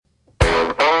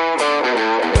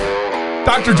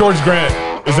Dr. George Grant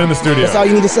is in the studio. That's all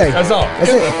you need to say. That's all.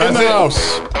 That's it. That's it.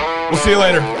 House. We'll see you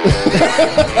later.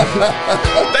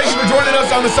 Thanks for joining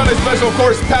us on the Sunday special. Of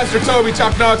course, Pastor Toby,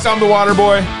 Chuck Knox, I'm the Water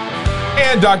Boy,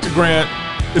 and Dr. Grant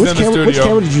is in the studio. Which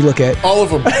camera did you look at? All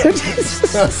of them.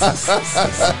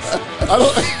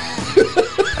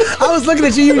 I was looking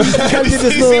at you. You just kind of did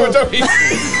this You see what little...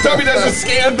 Toby does the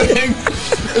scan thing.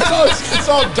 It's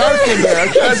all dark in there. I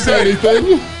can't see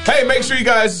anything. Hey, make sure you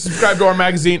guys subscribe to our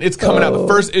magazine. It's coming out. The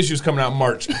first issue is coming out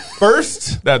March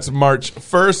 1st. That's March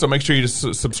 1st. So make sure you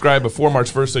just subscribe before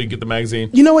March 1st so you get the magazine.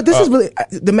 You know what? This is really...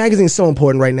 The magazine is so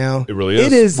important right now. It really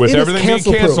is. With everything being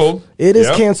canceled. It is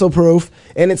cancel-proof.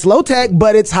 And it's low-tech,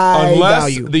 but it's high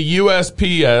value. Unless the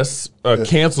USPS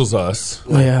cancels us,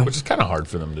 which is kind of hard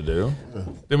for them to do,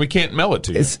 then we can't mail it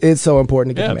to you. It's so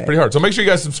important to get it's pretty hard. So make sure you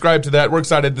guys subscribe to that. We're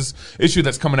excited. This issue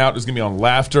that's coming out is going to be on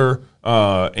laughter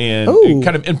and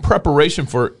kind of in preparation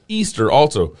for Easter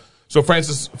also. So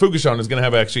Francis Fukushon is going to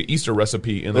have actually Easter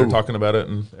recipe in there talking about it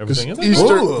and everything.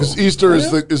 Easter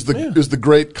is the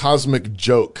great cosmic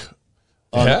joke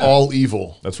on all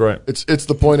evil. That's right. It's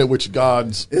the point at which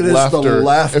God's It is laughter. the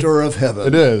laughter of heaven.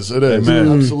 It is.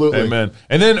 Amen. Absolutely. Amen.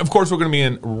 And then, of course, we're going to be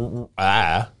in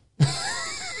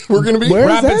we're going to be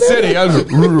Rapid City.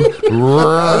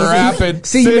 Rapid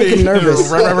See, City. you make him nervous.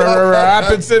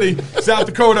 Rapid City, South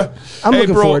Dakota. I'm looking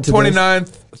April forward to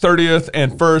 29th, 30th,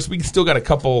 and 1st. We still got a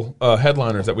couple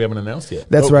headliners that we haven't announced yet.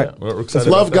 That's right. We're excited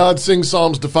Love about God, sing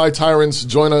psalms, defy tyrants.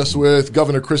 Join us with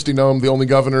Governor Kristi Noem, the only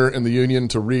governor in the union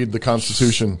to read the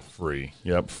Constitution. Free.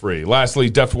 Yep, free.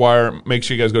 Lastly, DeafWire. Make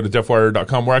sure you guys go to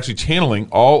deafwire.com. We're actually channeling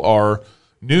all our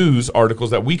news articles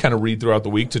that we kind of read throughout the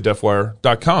week to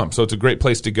deafwire.com. So it's a great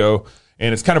place to go.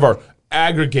 And it's kind of our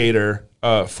aggregator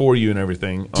for you and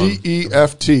everything.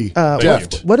 DEFT.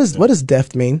 Deft. What does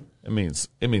deft mean? It means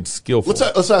skillful.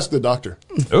 Let's ask the doctor.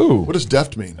 Ooh. What does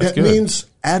deft mean? It means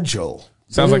agile.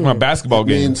 Sounds like my basketball It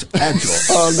game. means agile.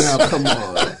 Oh, now, come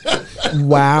on.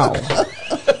 Wow.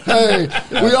 Hey,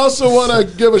 we also want to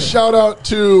give a shout out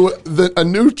to a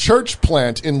new church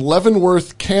plant in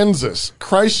Leavenworth, Kansas.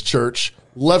 Christ Church,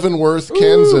 Leavenworth,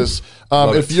 Kansas.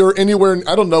 If you're anywhere,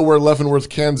 I don't know where Leavenworth,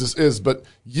 Kansas is, but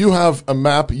you have a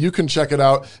map. You can check it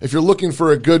out. If you're looking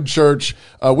for a good church,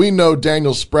 we know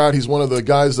Daniel Spratt. He's one of the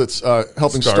guys that's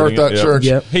helping start that church.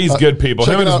 Yep. He's good people.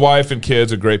 Him and his out. wife and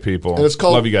kids are great people. And it's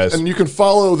called, Love you guys. And you can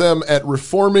follow them at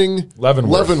Reforming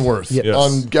Leavenworth. Yes.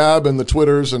 on Gab and the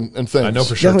Twitters and things. I know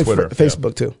for sure Definitely Twitter.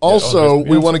 Facebook too. Also,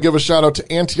 we want to give a shout out to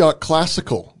Antioch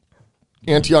Classical,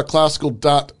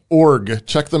 AntiochClassical.org.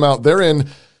 Check them out. They're in,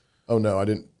 oh no, I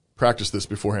didn't practice this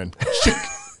beforehand.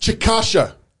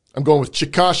 Chickasha. I'm going with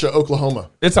Chickasha, Oklahoma.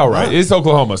 It's all right. It's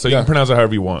Oklahoma, so you can pronounce it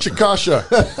however you want. Chickasha.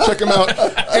 Check them out.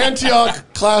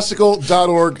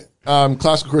 AntiochClassical.org.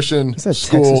 Classical Christian That's a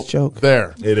school. Texas joke.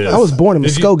 There. It is. I was born in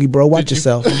Did you- Muskogee, bro. Watch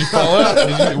yourself. Did you fall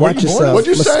out? Watch yourself. What'd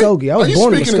you say? Muskogee. I was Are you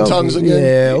born in speaking in Muskogee. tongues again?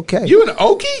 Yeah, okay. You an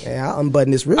Okie? Yeah, I'll unbutton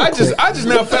this real I quick. just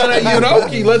now found out you an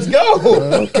Okie. Let's go.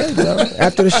 Okay, bro.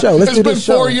 After the show. Let's It's do been this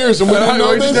show. 4 years and we didn't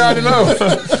know this. I don't know.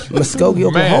 Muskogee,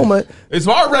 Oklahoma. Man, it's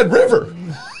our Red River.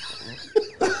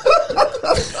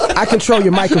 I control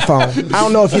your microphone. I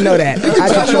don't know if you know that.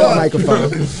 I control the microphone.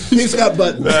 He's got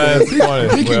buttons. That's funny.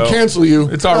 He can Well, cancel you.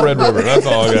 It's our Red River. That's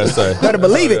all I gotta say. Better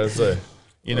believe That's all I it. gotta say.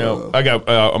 You know,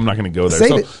 I'm not gonna go there.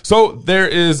 Save it. So there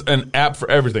is an app for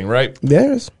everything, right?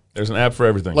 There's. There's an app for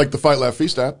everything. Like the Fight Laugh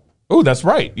Feast app. Oh, that's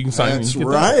right. You can sign. That's you can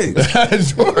right. get that.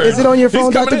 Sure. Is it on your He's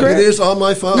phone, coming Dr. in. Grant? It is on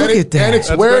my phone. Look at that. And it's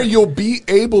That's where great. you'll be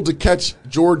able to catch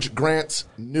George Grant's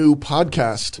new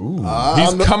podcast.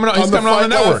 He's coming on. He's coming on the Fight Laugh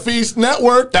network. Feast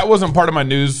network. That wasn't part of my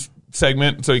news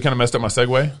segment, so you kind of messed up my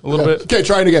segue a little bit. Okay,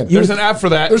 try it again. There's an app for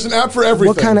that. There's an app for everything.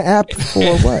 What kind of app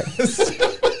for what?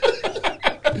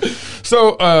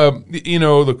 So, you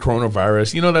know, the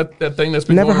coronavirus, you know, that thing that's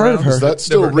been Never going heard around? of her. Is that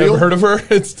still Never real? heard of her?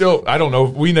 It's still, I don't know.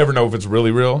 We never know if it's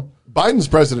really real. Biden's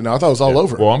president now. I thought it was all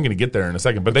over. Well, I'm going to get there in a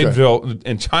second. But they developed,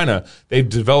 in China, they've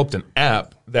developed an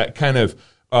app that kind of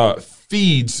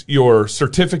feeds your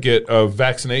certificate of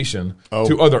vaccination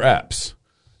to other apps.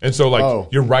 And so,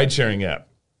 like, your ride-sharing app.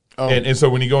 And so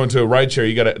when you go into a ride-share,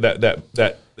 you got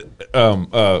that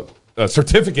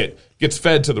certificate gets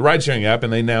fed to the ride-sharing app,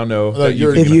 and they now know that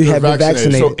if you have been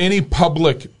vaccinated. So any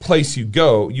public place you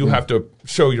go, you have to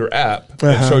show your app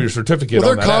and show your certificate.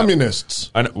 Well, on they're that communists.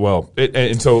 app.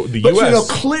 And so the But U.S. you know,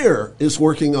 Clear is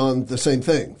working on the same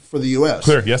thing for the U.S.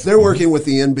 Clear, yes. They're working with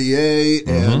the NBA,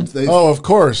 and they. Oh, of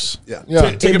course. Yeah.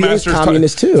 NBA's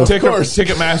communist too.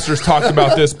 Ticketmaster's talked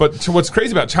about this, but what's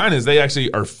crazy about China is they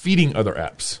actually are feeding other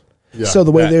apps. Yeah. So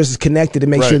the way theirs is connected to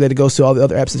make Right. sure that it goes to all the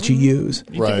other apps that you use.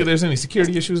 You think that there's any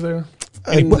security issues there?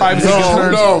 Any privacy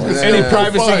concerns? No. Any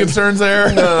privacy concerns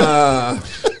there? Nah.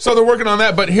 So they're working on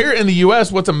that. But here in the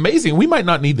U.S., what's amazing, we might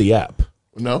not need the app.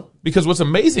 No. Because what's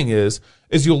amazing is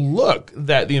you'll look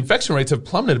that the infection rates have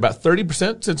plummeted about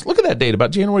 30% since, look at that date,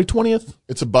 about January 20th.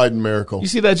 It's a Biden miracle. You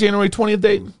see that January 20th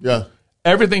date? Yeah.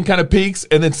 Everything kind of peaks,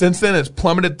 and then since then it's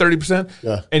plummeted 30%.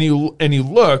 Yeah. And you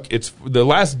look, it's the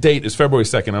last date is February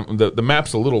 2nd. The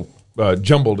map's a little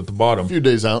jumbled at the bottom. A few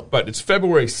days out. But it's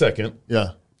February 2nd.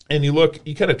 Yeah. And you look,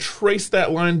 you kind of trace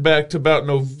that line back to about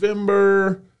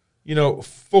November,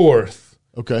 4th.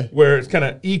 Okay. Where it kind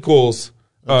of equals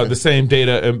the same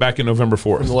data and back in November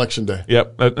 4th. Election day.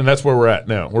 Yep. And that's where we're at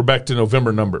now. We're back to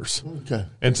November numbers. Okay.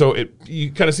 And so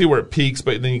you kind of see where it peaks,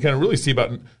 but then you kind of really see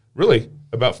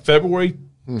about February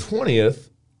 20th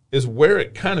is where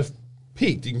it kind of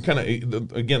peaked. You can kind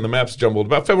of, again, the map's jumbled.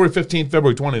 About February 15th,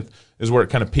 February 20th is where it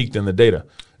kind of peaked in the data.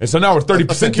 And so now we're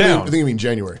 30% down. I think you mean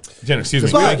January. Excuse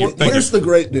me. But Thank here's you. the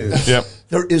great news. Yep.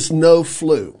 There is no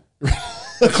flu.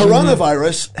 The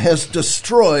coronavirus has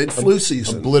destroyed flu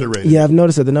season. Obliterated. Yeah, I've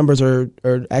noticed that the numbers are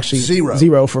actually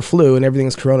zero for flu, and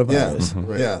everything's coronavirus. Yeah,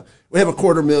 Right. yeah. We have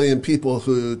 250,000 people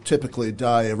who typically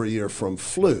die every year from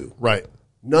flu. Right.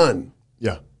 None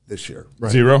Yeah. this year.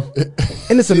 Right. Zero.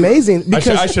 And it's amazing because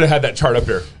I should have had that chart up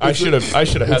here. I should have had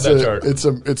that chart.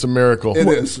 It's a miracle. It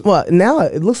is. well, now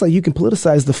it looks like you can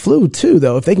politicize the flu too,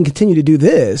 though. If they can continue to do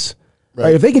this,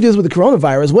 right? If they can do this with the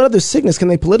coronavirus, what other sickness can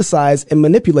they politicize and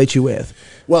manipulate you with?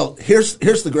 Well, here's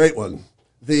the great one.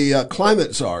 The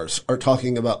climate czars are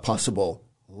talking about possible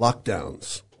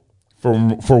lockdowns.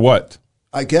 For what?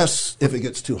 I guess if it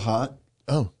gets too hot,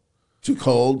 too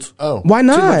cold, Why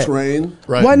not? too much rain,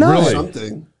 Right. Why not? Really?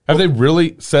 something. Have they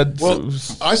really said? Well,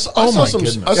 I saw my some.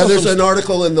 goodness. I saw There's some an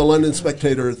article in the London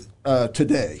Spectator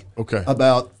today Okay.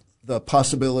 about the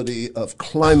possibility of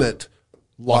climate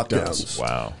lockdowns.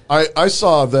 Wow. I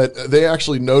saw that they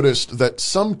actually noticed that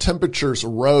some temperatures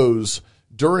rose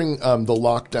during the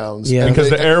lockdowns. Yeah. and Because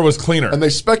they- the air was cleaner. And they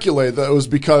speculate that it was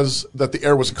because that the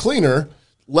air was cleaner,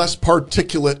 less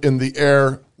particulate in the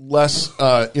air, less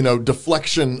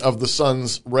deflection of the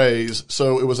sun's rays.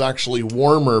 So it was actually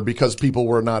warmer because people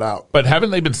were not out. But haven't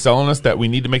they been selling us that we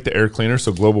need to make the air cleaner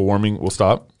so global warming will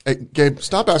stop? Hey, Gabe,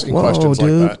 stop asking Whoa, questions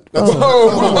dude. like that. That's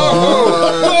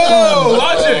Whoa,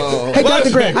 logic. Hey, Dr.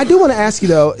 Grant, I do want to ask you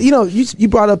though. You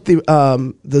brought up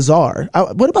the czar.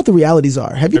 What about the reality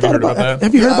czar? Have you Have you thought heard about that?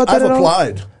 Have you heard about that I've at all?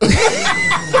 applied.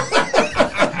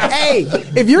 Hey,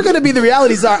 if you're going to be the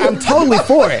reality czar, I'm totally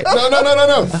for it.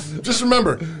 No. Just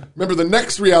remember the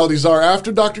next reality czar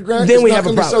after Dr. Grant. Then is we not have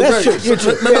a gonna be problem. That's So great. true. You're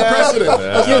true. Remember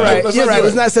precedent. You're right. Let's You're not right. do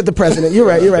Let's it. not set the precedent. You're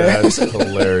right. You're right. That's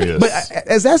hilarious. But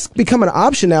as that's become an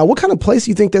option now, what kind of place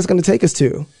do you think that's going to take us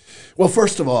to? Well,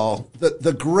 first of all,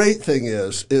 the great thing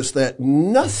is that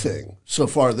nothing so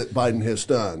far that Biden has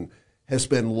done has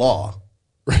been law.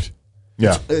 Right.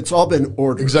 Yeah. It's all been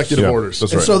orders. Executive Yeah, orders.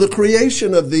 that's And right. so the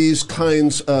creation of these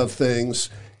kinds of things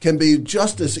can be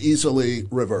just as easily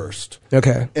reversed.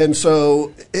 Okay. And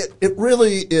so it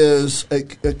really is a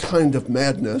kind of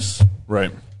madness,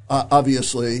 Right.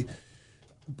 obviously.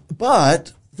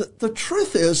 But the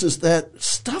truth is that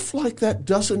stuff like that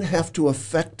doesn't have to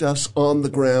affect us on the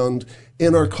ground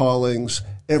in our callings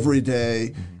every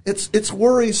day. It's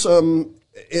worrisome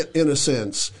in a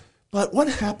sense. But what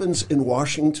happens in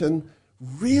Washington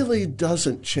really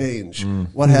doesn't change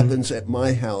what happens at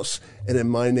my house and in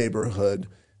my neighborhood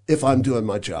if I'm doing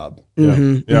my job.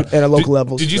 Yeah. At a local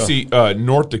level. Did you see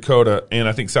North Dakota, and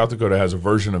I think South Dakota has a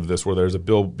version of this where there's a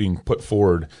bill being put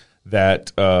forward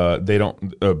that they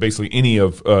don't basically any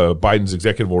of Biden's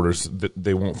executive orders that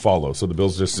they won't follow. So the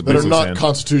bill's just That are basically not saying,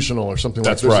 constitutional or something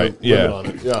That's like that. right. Yeah. On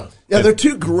it. Yeah. Yeah, there are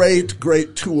two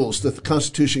great tools that the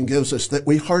Constitution gives us that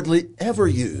we hardly ever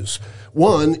use.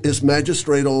 One is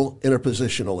magistratal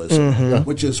interpositionalism,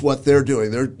 which is what they're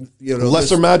doing. They're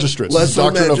Lesser magistrates.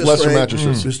 Doctrine of lesser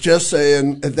magistrates. Is just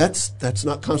saying that's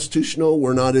not constitutional.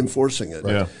 We're not enforcing it.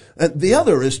 Yeah. And the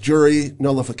other is jury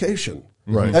nullification.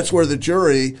 Right. That's where the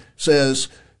jury says,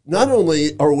 not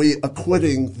only are we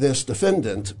acquitting this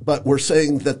defendant, but we're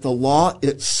saying that the law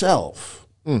itself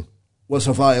was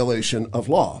a violation of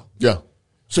law. Yeah.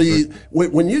 So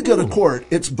when you go to court,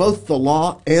 it's both the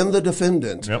law and the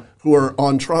defendant who are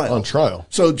on trial. On trial.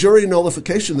 So jury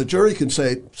nullification, the jury can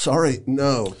say, sorry,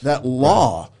 no, that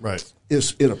law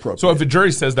is inappropriate. So if a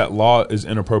jury says that law is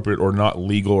inappropriate or not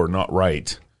legal or not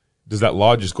right, does that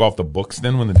law just go off the books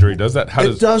then when the jury does that?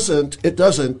 It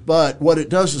doesn't. But what it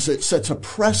does is it sets a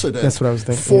precedent That's what I was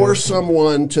thinking, for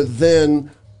someone to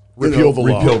then Repeal the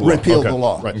law. Repeal the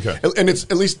law. Right. Okay. And it's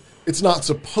at least it's not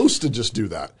supposed to just do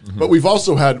that. But we've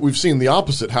seen the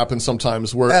opposite happen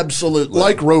sometimes where, absolutely,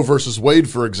 like Roe versus Wade,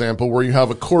 for example, where you have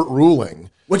a court ruling.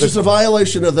 Which is a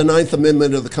violation of the 9th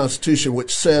Amendment of the Constitution,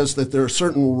 which says that there are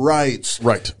certain rights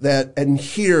that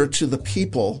adhere to the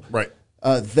people,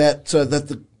 that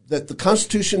the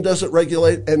Constitution doesn't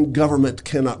regulate and government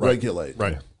cannot regulate.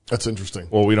 Right. That's interesting.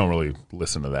 Well, we don't really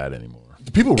listen to that anymore.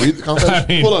 Do people read the Constitution? I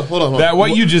mean, hold on. That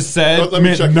what you just said Let me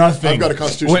meant check. nothing. I've got a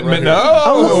Constitution right here.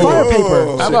 Oh, fire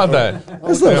paper. How about that?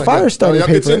 This little fire starting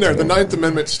paper. It's in there. The 9th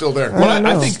Amendment's still there. Well,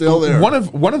 I think still there.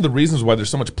 one of the reasons why there's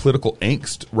so much political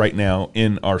angst right now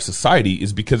in our society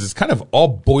is because it's kind of all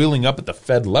boiling up at the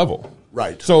Fed level.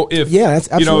 Right. So if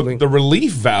that's absolutely. the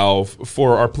relief valve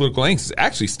for our political angst is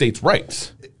actually states'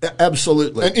 rights.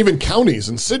 Absolutely. And even counties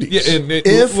and cities. Yeah,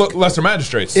 and lesser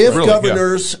magistrates. If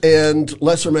governors and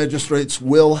lesser magistrates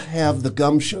will have the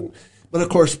gumption. But, of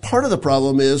course, part of the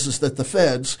problem is that the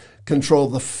feds control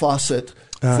the faucet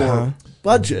for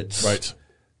budgets. Right.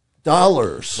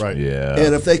 Dollars. Right. Yeah.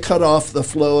 And if they cut off the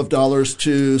flow of dollars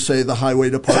to, say, the highway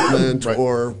department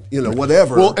or,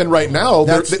 whatever. Well, and right now,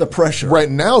 that's the pressure. Right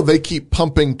now, they keep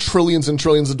pumping trillions and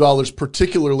trillions of dollars,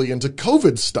 particularly into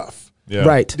COVID stuff. Yeah.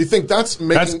 Right. Do you think that's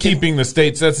keeping the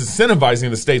states? That's incentivizing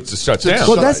the states to shut down.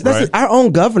 Well, that's our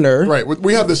own governor. Right.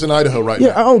 We have this in Idaho right now.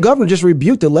 Our own governor just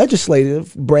rebuked the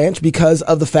legislative branch because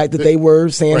of the fact that they were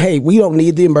saying, "Hey, we don't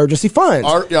need the emergency funds."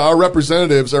 Our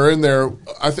representatives are in there,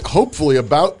 hopefully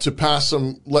about to pass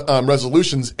some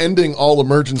resolutions ending all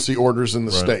emergency orders in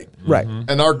the state. Right.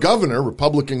 And our governor,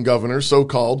 Republican governor,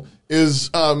 so-called, has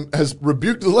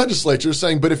rebuked the legislature,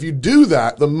 saying, "But if you do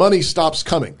that, the money stops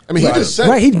coming." I mean, he just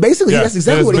said, He basically that's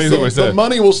exactly what he said. The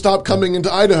money will stop coming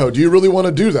into Idaho. Do you really want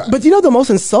to do that? But the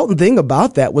most insulting thing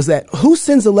about that was that who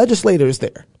sends the legislators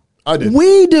there? I did.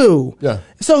 We do. Yeah.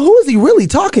 So who is he really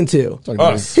talking to?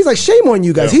 Us. He's like, shame on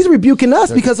you guys. Yeah. He's rebuking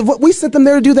us because of what we sent them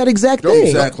there to do that exact thing.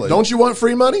 Exactly. Don't you want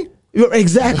free money?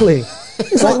 Exactly.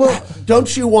 It's like, well,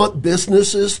 don't you want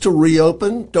businesses to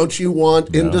reopen? Don't you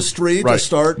want industry to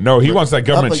start? No, he wants that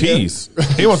government cheese.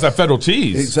 He wants that federal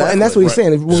cheese. Exactly. and that's what he's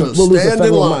saying. We'll lose the stand in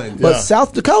federal line. But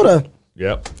South Dakota,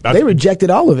 Yep. they rejected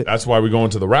all of it. That's why we're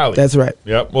going to the rally. That's right.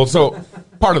 Yep. Well, so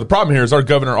part of the problem here is our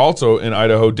governor also in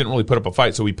Idaho didn't really put up a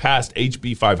fight. So we passed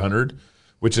HB 500,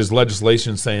 which is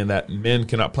legislation saying that men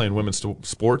cannot play in women's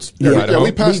sports. Yeah. in Idaho. Yeah,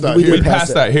 we passed that we here. did We pass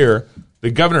passed that. that here.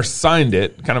 The governor signed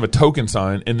it, kind of a token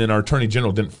sign, and then our attorney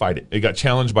general didn't fight it. It got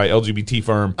challenged by LGBT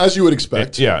firm. As you would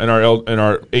expect. And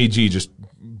our AG just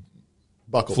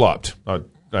Buckled. flopped. I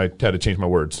had to change my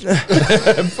words.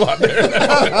 Flopped there.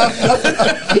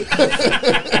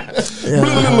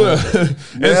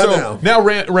 And so now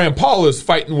Rand Paul is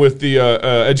fighting with the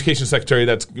education secretary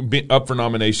that's up for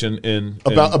nomination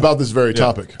about this very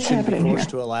topic. Should be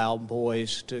forced to allow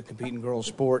boys to compete in girls'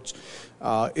 sports.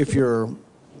 If you're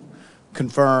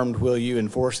confirmed, will you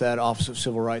enforce that Office of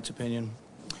Civil Rights opinion?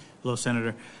 Hello,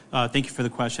 Senator. Thank you for the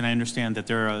question. I understand that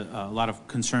there are a lot of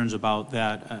concerns about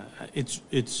that.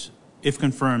 It's if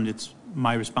confirmed, it's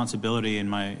my responsibility and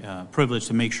my privilege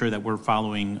to make sure that we're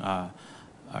following our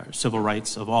civil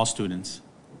rights of all students,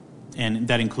 and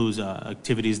that includes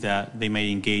activities that they may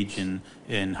engage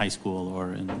in high school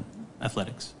or in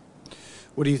athletics.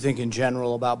 What do you think in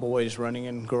general about boys running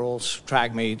in girls'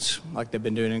 track meets like they've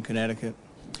been doing in Connecticut?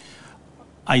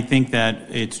 I think that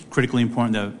it's critically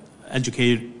important that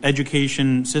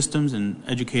education systems and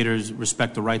educators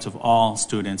respect the rights of all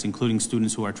students, including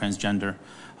students who are transgender,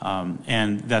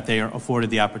 and that they are afforded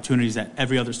the opportunities that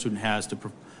every other student has to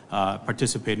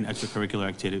participate in extracurricular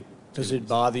activity. Does it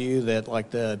bother you that like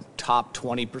the top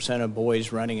 20% of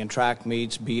boys running in track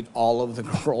meets beat all of the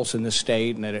girls in the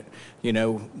state, and that it,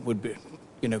 would be,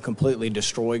 completely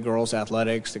destroy girls'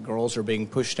 athletics? The girls are being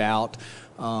pushed out.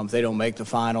 They don't make the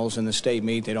finals in the state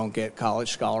meet. They don't get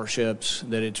college scholarships.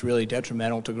 That it's really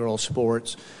detrimental to girls'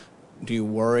 sports. Do you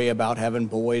worry about having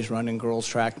boys running girls'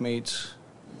 track meets?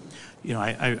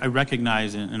 I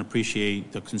recognize and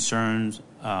appreciate the concerns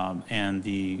and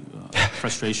the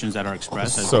frustrations that are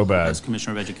expressed. As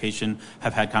Commissioner of Education,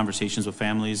 have had conversations with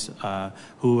families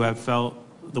who have felt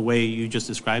the way you just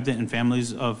described it, and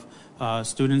families of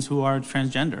students who are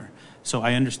transgender. So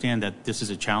I understand that this is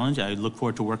a challenge. I look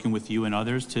forward to working with you and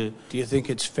others to. Do you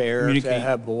think it's fair to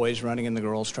have boys running in the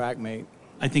girls' track meet?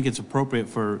 I think it's appropriate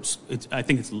I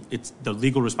think it's the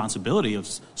legal responsibility of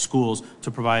schools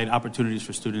to provide opportunities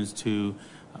for students to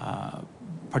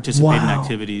participate in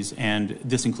activities, and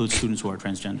this includes students who are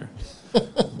transgender.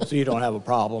 So you don't have a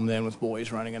problem then with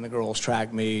boys running in the girls'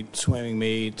 track meet, swimming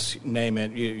meets, name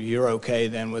it. You're okay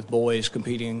then with boys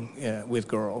competing with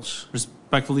girls?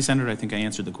 Respectfully, Senator, I think I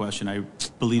answered the question. I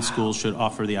believe schools should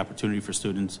offer the opportunity for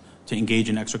students to engage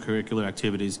in extracurricular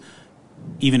activities,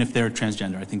 even if they're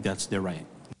transgender. I think that's their right.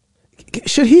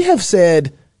 Should he have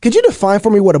said, could you define for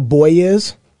me what a boy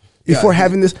is? Before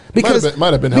having this, because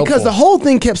might have been helpful. Because the whole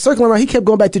thing kept circling around. He kept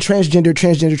going back to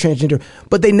transgender,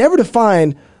 but they never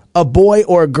defined a boy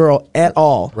or a girl at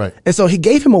all. Right. And so he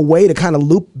gave him a way to kind of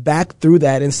loop back through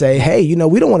that and say, hey,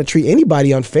 we don't want to treat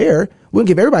anybody unfair. We want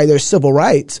to give everybody their civil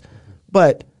rights.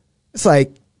 But it's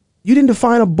like, you didn't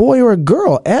define a boy or a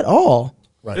girl at all.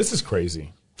 Right. This is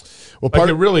crazy. Well,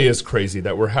 it really is crazy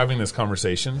that we're having this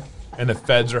conversation and the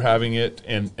feds are having it,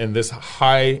 and this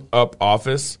high up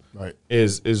office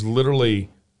is literally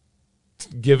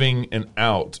giving an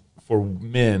out for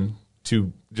men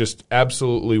to just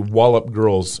absolutely wallop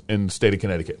girls in the state of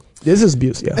Connecticut. This is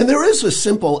abuse, yeah. And there is a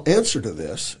simple answer to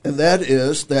this, and that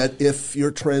is that if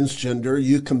you're transgender,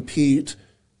 you compete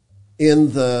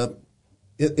in the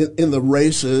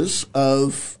races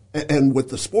of and with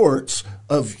the sports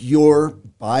of your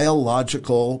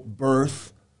biological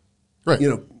birth. Right.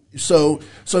 So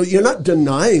you're not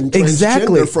denying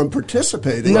transgender from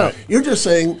participating. No. You're just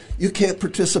saying you can't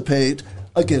participate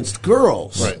against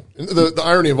girls. Right. The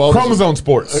irony of all chromosome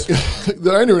sports.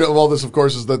 The irony of all this, of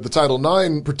course, is that the Title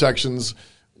IX protections,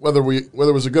 whether it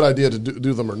was a good idea to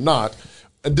do them or not,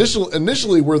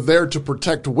 initially were there to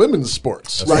protect women's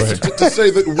sports. Right. To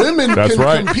say that women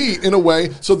can compete in a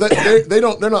way so that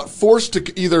they're not forced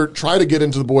to either try to get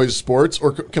into the boys' sports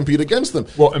or compete against them.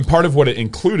 Well, and part of what it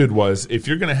included was if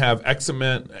you're going to have X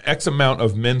amount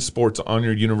of men's sports on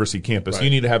your university campus, you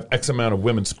need to have X amount of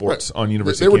women's sports on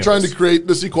university campus. They were trying to create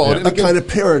this equality. A kind of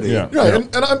parity. Yeah.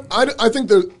 And I think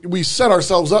that we set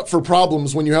ourselves up for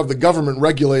problems when you have the government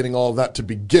regulating all of that to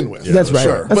begin with. Yeah, that's right.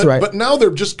 Sure. That's right. But now they're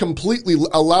just completely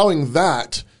allowing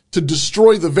that to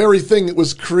destroy the very thing it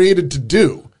was created to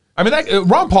do. I mean,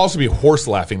 Ron Paul should be horse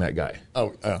laughing that guy.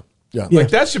 Oh, yeah. Like,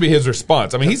 that should be his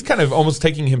response. I mean, he's kind of almost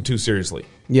taking him too seriously.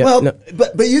 Yeah. Well,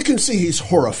 but you can see he's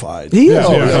horrified. He is.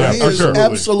 He is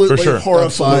absolutely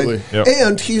horrified. Absolutely.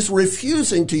 And he's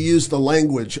refusing to use the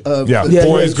language of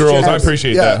boys, girls. I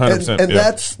appreciate that 100%. And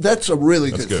that's a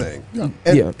really good thing.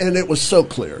 Yeah. And it was so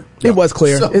clear. It was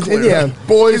clear. So clear.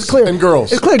 Boys and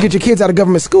girls. It's clear. Get your kids out of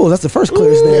government schools. That's the first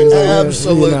clearest thing.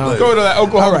 Absolutely. Go to that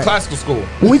Oklahoma classical school.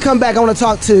 When we come back, I want to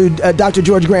talk to Dr.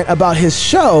 George Grant about his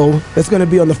show that's going to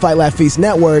be on the Fight Laugh Feast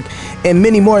Network and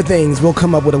many more things. We'll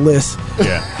come up with a list.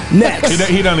 Yeah. Next.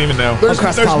 He don't even know. There's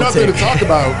nothing to talk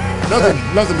about.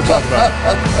 Nothing to talk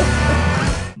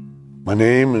about. My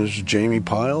name is Jamie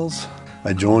Piles.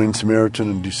 I joined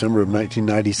Samaritan in December of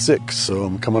 1996, so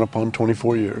I'm coming up on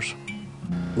 24 years.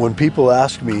 When people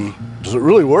ask me, does it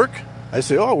really work? I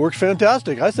say, it works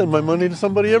fantastic. I send my money to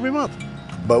somebody every month.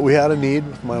 But we had a need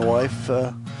with my wife.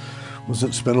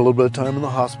 Spent a little bit of time in the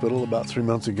hospital about 3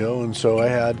 months ago, and so I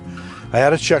had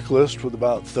a checklist with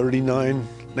about 39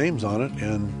 names on it,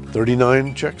 and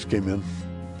 39 checks came in.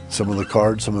 Some of the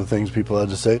cards, some of the things people had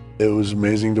to say, it was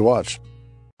amazing to watch.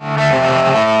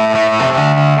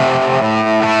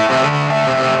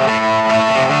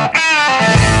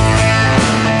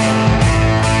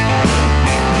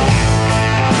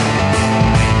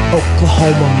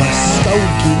 Oklahoma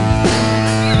Muskogee.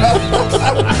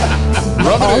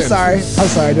 I'm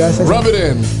sorry. Did I say Rub it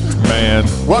in. Man.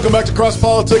 Welcome back to Cross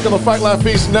Politics on the Fight Laugh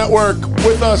Feast Network.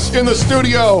 With us in the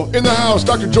studio, in the house,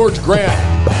 Dr. George Grant.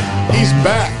 He's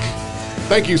back.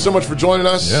 Thank you so much for joining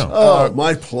us. Yeah.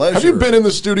 My pleasure. Have you been in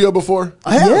the studio before?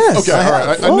 I have. Yes. Okay, all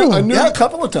right. I knew a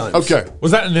couple of times. Okay.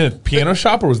 Was that in the piano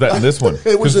shop or was that in this one?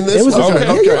 It was in this It was one.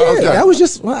 Okay. That was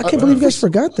just. Well, I can't believe you guys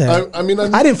forgot that.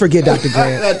 I didn't forget Dr.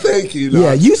 Grant. Thank you.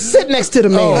 Yeah, you sit next to the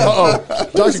man.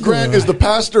 Dr. Grant is the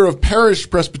pastor of Parish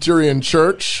Presbyterian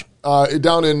Church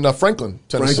down in Franklin,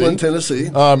 Tennessee.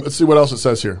 Let's see what else it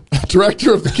says here.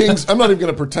 Director of the King's. I'm not even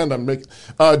going to pretend I'm making.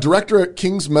 Director at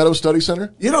Kings Meadow Study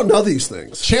Center. You don't know these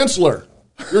things. Chancellor.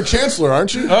 You're a chancellor,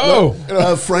 aren't you?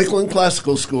 Franklin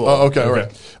Classical School. Okay, all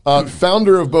right.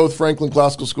 Founder of both Franklin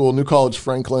Classical School, New College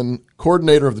Franklin,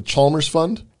 coordinator of the Chalmers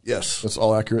Fund. Yes. That's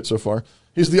all accurate so far.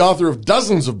 He's the author of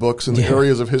dozens of books in the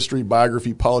areas of history,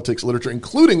 biography, politics, literature,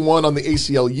 including one on the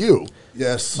ACLU.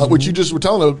 Yes. Which you just were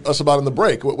telling us about in the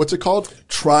break. What's it called?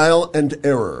 Trial and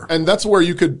Error. And that's where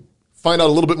you could find out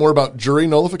a little bit more about jury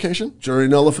nullification. Jury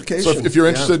nullification. So if you're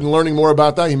interested in learning more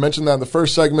about that, he mentioned that in the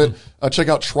first segment. Check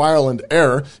out Trial and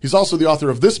Error. He's also the author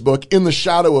of this book, In the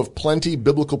Shadow of Plenty,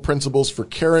 Biblical Principles for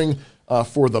Caring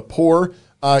for the Poor.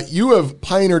 You have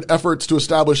pioneered efforts to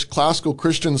establish classical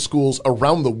Christian schools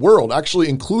around the world, actually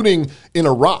including in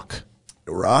Iraq.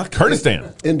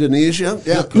 Kurdistan. Indonesia.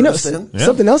 Yeah, Kurdistan.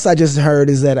 Something else I just heard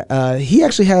is that he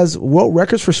actually has world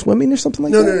records for swimming or something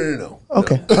like that? No.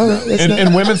 Okay. All right.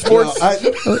 In women's sports? No,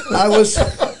 I was...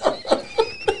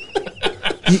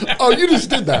 Oh, you just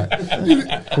did that.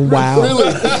 Wow.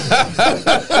 Really?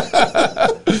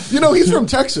 He's from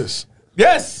Texas.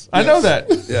 Yes, I know that.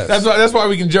 Yes. That's why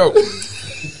we can joke.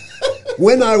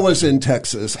 When I was in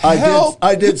Texas,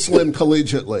 I did swim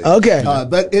collegiately. Okay.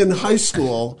 But in high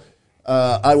school,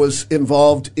 I was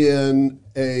involved in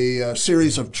a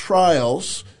series of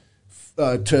trials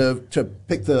to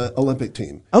pick the Olympic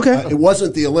team. Okay. It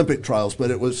wasn't the Olympic trials,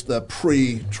 but it was the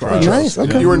pre-trials. Nice.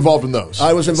 Okay. You were involved in those.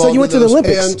 I was involved. So you went in to the those,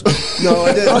 Olympics? No,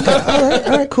 I didn't. Okay.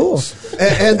 All right. Cool.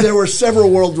 And there were several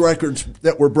world records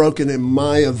that were broken in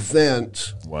my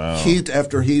event. Wow. Heat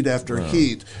after heat after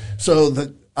heat. So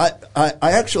I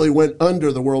actually went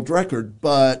under the world record,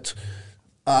 but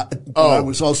I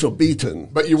was also beaten.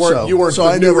 But you weren't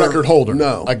the new record holder.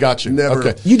 No. I got you. Never.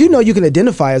 Okay. You do know you can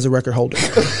identify as a record holder.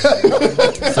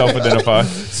 Self-identify.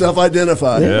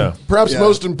 Self-identify. Yeah. Perhaps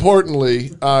most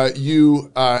importantly,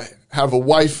 you have a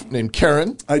wife named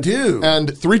Karen. I do.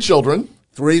 And 3 children.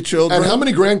 3 children. And how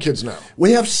many grandkids now?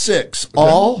 We have 6,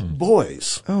 all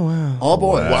boys. Oh, wow. All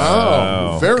boys.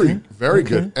 Wow. Very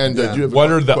good. And do you have What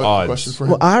are the odds? questions for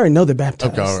him? Well, I already know they're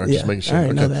baptized. Okay, all right, just making sure. I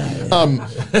already know that.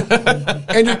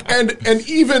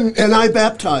 And I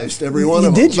baptized every one You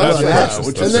of them. did, you? That's Yeah.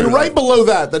 right. And then right below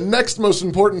that, the next most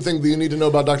important thing that you need to know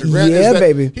about Dr. Grant is Yeah, that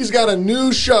baby. he's got a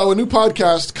new show, a new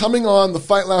podcast coming on the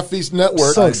Fight Laugh Feast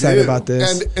Network. So excited about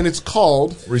this. And it's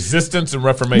called Resistance and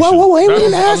Reformation. Whoa, I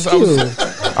didn't ask you.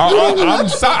 I'm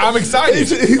excited. I'm excited.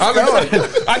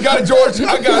 I got it, George.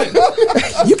 I got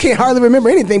it. You can't hardly remember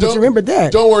anything, but you remembered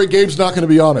that. Don't worry, Gabe's not going to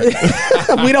be on it.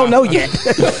 We don't know yet.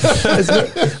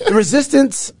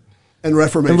 Resistance And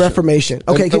Reformation. and Reformation.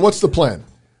 Okay. And what's the plan?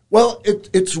 Well,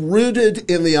 it's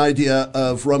rooted in the idea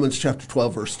of Romans chapter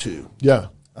 12, verse 2. Yeah.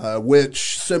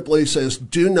 Which simply says,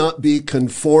 do not be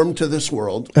conformed to this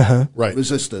world, Right.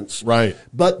 resistance, Right.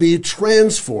 but be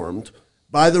transformed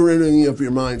by the renewing of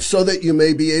your mind so that you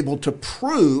may be able to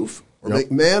prove or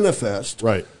make manifest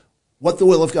Right. what the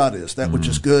will of God is, that which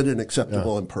is good and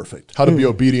acceptable and perfect. How to be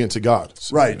obedient to God.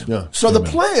 Right. Yeah. So the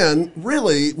plan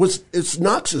really it's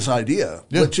Knox's idea,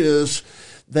 which is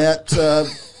that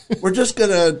we're just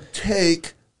going to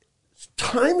take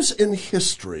times in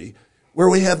history where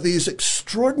we have these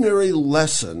extraordinary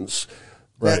lessons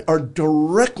that are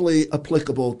directly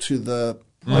applicable to the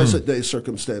present day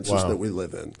circumstances that we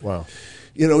live in. Wow.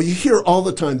 You hear all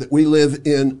the time that we live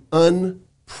in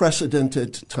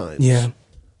unprecedented times. Yeah.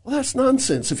 Well, that's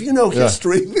nonsense. If you know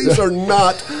history, these are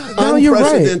not No, you're right.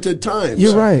 unprecedented times.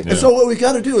 You're right. And so what we've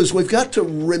got to do is we've got to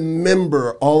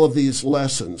remember all of these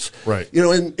lessons. Right.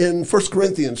 In 1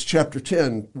 Corinthians chapter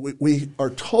 10, we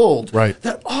are told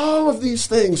that all of these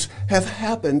things have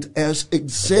happened as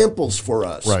examples for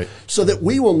us so that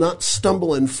we will not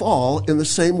stumble and fall in the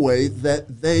same way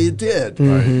that they did.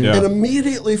 Yeah. And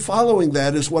immediately following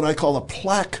that is what I call a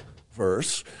plaque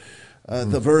verse.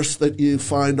 The verse that you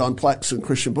find on plaques in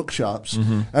Christian bookshops,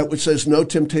 which says, no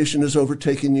temptation has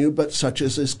overtaken you, but such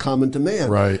as is common to man.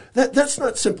 Right. That's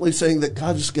not simply saying that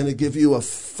God is going to give you a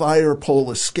fire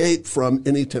pole escape from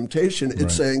any temptation.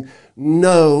 It's saying,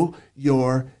 know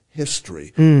your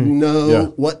history.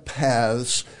 Know what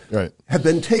paths have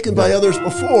been taken by others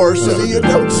before so that you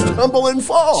don't stumble and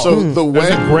fall. So the way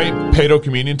There's a great Paedo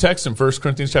communion text in 1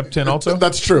 Corinthians chapter 10 also.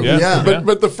 That's true. Yeah.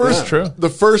 But the first,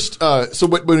 so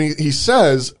when he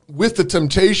says, with the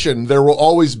temptation, there will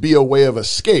always be a way of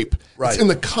escape. Right. It's in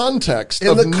the context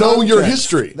of know your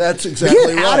history. That's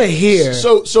exactly Get out of here.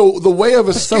 So the way of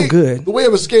escape. so good. The way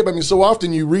of escape. I mean, so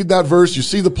often you read that verse, you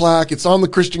see the plaque, it's on the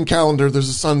Christian calendar. There's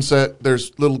a sunset.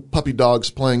 There's little puppy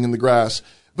dogs playing in the grass.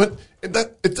 But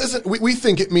that it doesn't. We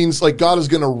think it means like God is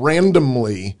going to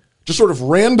randomly, just sort of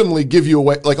randomly give you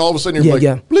away. Like all of a sudden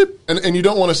you're blip, and you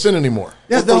don't want to sin anymore.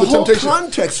 Yeah, the whole temptation.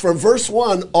 context from verse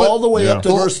 1 all the way up to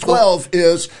verse 12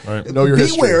 is Know your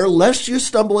history. beware lest you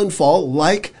stumble and fall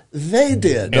like they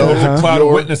did. And there's a cloud of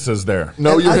witnesses there.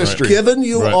 Know your I've history. given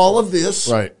you all of this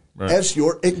Right. as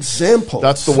your example.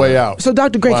 That's the way out. So,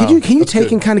 Dr. Grant, can you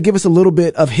take and kind of give us a little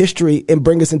bit of history and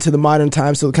bring us into the modern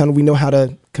times so kind of we know how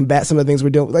to combat some of the things we're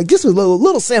doing? Like just a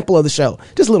little sample of the show.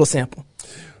 Just a little sample.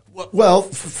 Well,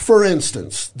 for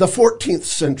instance, the 14th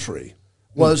century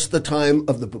was the time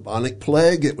of the bubonic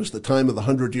plague. It was the time of the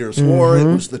 100 Years' War. It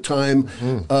was the time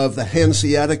of the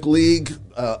Hanseatic League,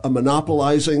 a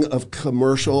monopolizing of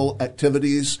commercial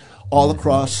activities all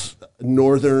across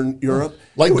Northern Europe.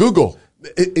 Like Google.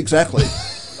 Exactly.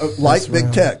 Like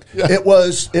big tech. Yeah. It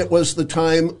was the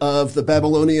time of the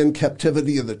Babylonian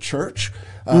captivity of the church,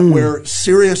 where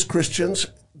serious Christians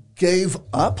gave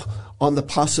up on the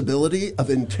possibility of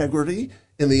integrity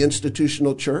in the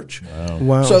institutional church.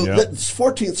 Wow. So that's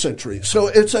 14th century. So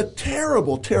it's a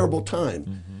terrible, terrible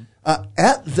time.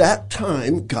 At that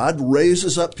time, God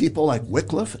raises up people like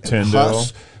Wycliffe and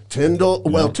Huss. Tyndall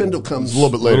comes a little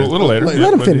bit later. A little later.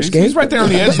 Let him finish, Gabe. He's right there on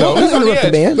the edge, though. He's on the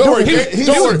edge. Man. Don't worry. He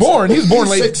was born. He was born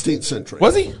late. 16th century.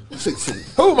 Was he?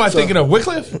 16th. Who am I thinking of?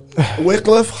 Wycliffe?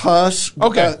 Wycliffe, Huss,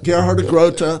 Gerhard of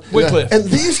Grota. Wycliffe. And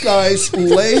these guys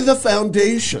lay the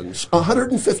foundations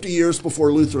 150 years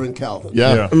before Luther and Calvin.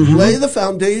 Yeah. Lay the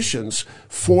foundations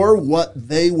for what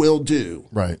they will do.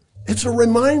 Right. It's a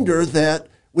reminder that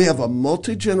we have a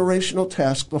multi-generational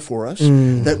task before us,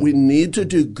 that we need to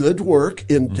do good work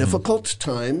in difficult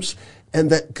times, and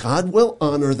that God will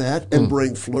honor that and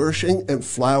bring flourishing and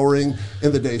flowering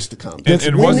in the days to come.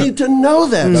 And we need to know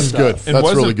that That's stuff. good. And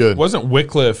That's really good. Wasn't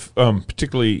Wycliffe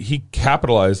particularly? He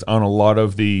capitalized on a lot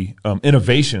of the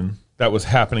innovation that was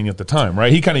happening at the time,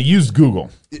 right? He kind of used Google.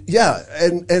 Yeah,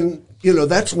 and you know,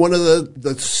 that's one of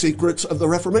the secrets of the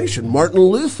Reformation. Martin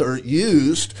Luther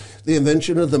used the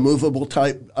invention of the movable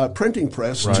type printing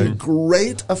press to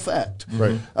great effect,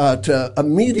 to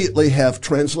immediately have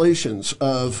translations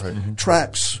of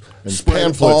tracts and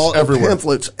spread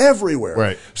pamphlets everywhere.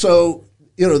 Right. So,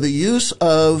 you know, the use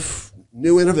of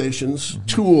new innovations,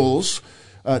 tools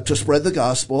to spread the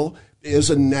gospel is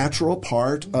a natural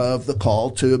part of the call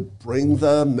to bring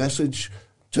the message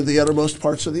to the uttermost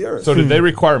parts of the earth. So did they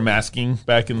require masking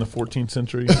back in the 14th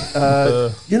century?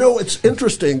 You know, it's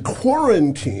interesting.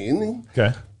 Quarantine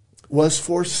was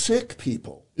for sick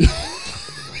people.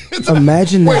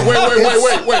 Imagine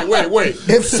that. Wait.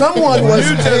 If someone was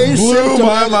blew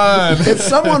my mind. If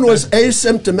someone was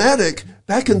asymptomatic,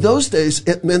 back in those days,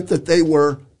 it meant that they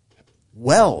were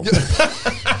well.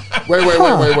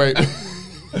 Wait.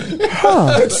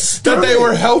 That they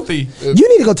were healthy. You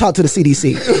need to go talk to the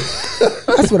CDC.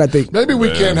 That's what I think. Maybe we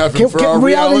can't have him for our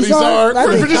realities are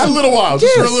for just a little while.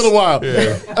 Just for a little while.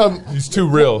 Yeah. He's too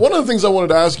real. One of the things I wanted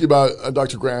to ask you about,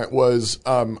 Dr. Grant, was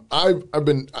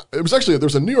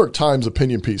there's a New York Times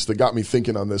opinion piece that got me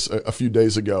thinking on this a few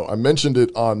days ago. I mentioned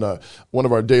it on one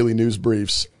of our daily news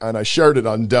briefs, and I shared it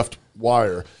on Deft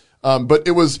Wire. But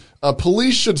it was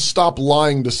police should stop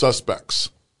lying to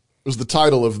suspects. Was the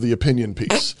title of the opinion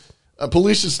piece.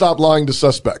 Police should stop lying to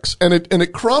suspects. And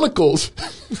it chronicles,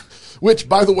 which,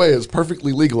 by the way, is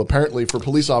perfectly legal, apparently, for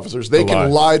police officers. They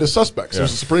can lie to suspects.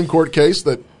 There's a Supreme Court case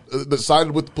that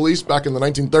sided with the police back in the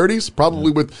 1930s,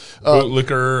 probably with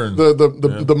liquor and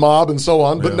the mob and so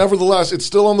on. But nevertheless, it's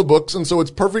still on the books, and so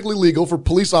it's perfectly legal for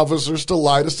police officers to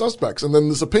lie to suspects. And then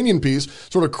this opinion piece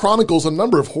sort of chronicles a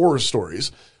number of horror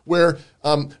stories where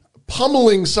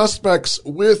pummeling suspects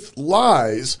with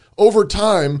lies over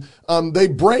time, they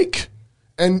break.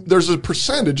 And there's a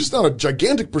percentage, it's not a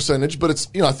gigantic percentage, but it's,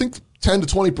 I think 10 to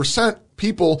 20%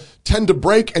 people tend to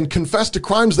break and confess to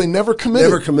crimes they never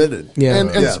committed. Yeah. And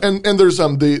there's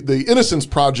the Innocence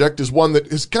Project is one that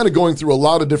is kind of going through a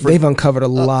lot of different. They've uncovered a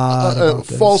lot of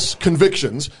false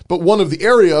convictions, but one of the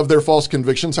area of their false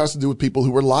convictions has to do with people who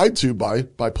were lied to by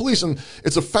police, and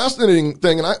it's a fascinating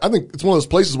thing. And I think it's one of those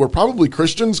places where probably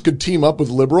Christians could team up with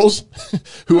liberals,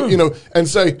 who and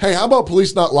say, hey, how about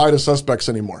police not lie to suspects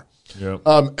anymore? Yeah.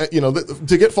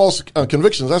 To get false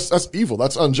convictions, that's evil,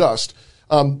 that's unjust.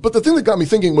 But the thing that got me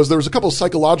thinking was there was a couple of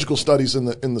psychological studies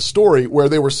in the story where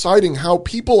they were citing how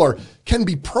people can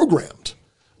be programmed,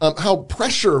 how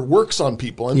pressure works on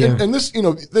people, and this,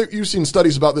 you've seen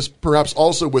studies about this perhaps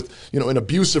also with in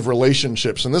abusive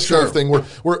relationships and this sort of thing where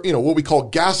what we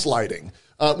call gaslighting,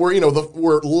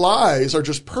 where lies are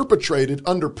just perpetrated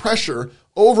under pressure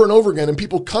over and over again, and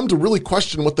people come to really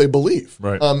question what they believe.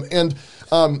 Right. And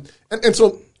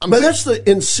so, that's the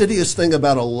insidious thing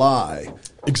about a lie.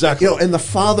 Exactly. And the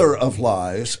father of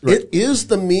lies, it is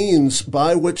the means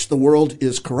by which the world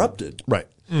is corrupted. Right.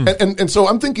 And so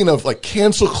I'm thinking of like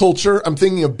cancel culture. I'm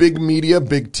thinking of big media,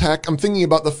 big tech. I'm thinking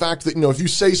about the fact that, if you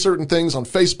say certain things on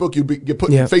Facebook, you get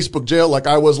put in Facebook jail like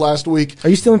I was last week. Are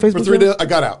you still in Facebook for 3 jail? days? I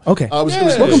got out. Okay.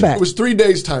 Welcome back. It was 3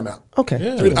 days timeout. Okay.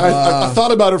 I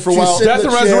thought about it for a while. Death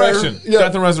and resurrection.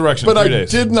 Death and resurrection. But 3 I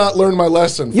days. did not learn my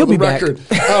lesson. You'll for the be back. record.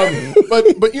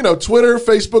 But Twitter,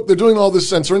 Facebook, they're doing all this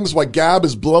censoring. This is why Gab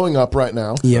is blowing up right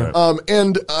now. Yeah.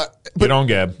 Get on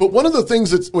Gab. But one of the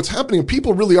things what's happening,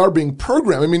 people really are being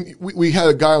programmed. program. I mean, we had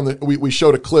a guy we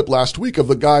showed a clip last week of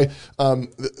the guy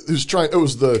who's trying. It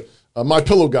was the My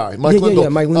Pillow guy, Mike Lindell. Yeah,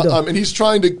 Mike Lindell. And he's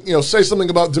trying to say something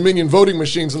about Dominion voting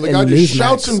machines, and the guy just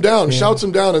shouts him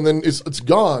down, and then it's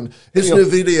gone. His new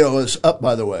video is up,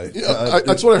 by the way.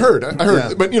 That's what I heard. I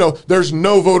heard, but there's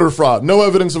no voter fraud, no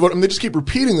evidence of voter. I mean, they just keep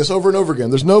repeating this over and over again.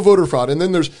 There's no voter fraud, and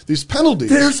then there's these penalties.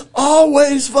 There's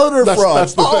always voter fraud.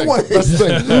 That's the always. thing. That's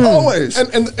the thing. Always.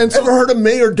 And so, ever heard of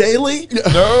Mayor Daley?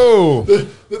 No.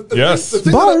 Yes.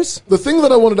 The thing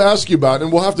that I wanted to ask you about,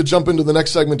 and we'll have to jump into the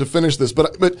next segment to finish this,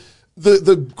 but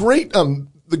the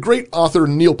great author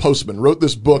Neil Postman wrote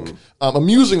this book,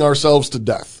 Amusing Ourselves to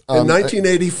Death, in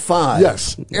 1985.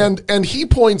 Yes, and he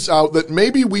points out that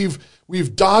maybe we've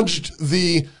dodged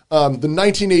the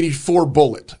 1984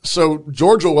 bullet. So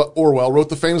George Orwell wrote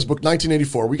the famous book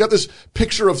 1984. We got this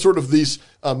picture of sort of these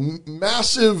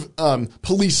massive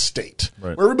police state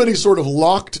where everybody's sort of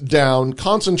locked down,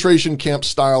 concentration camp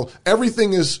style.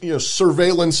 Everything is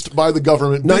surveillanced by the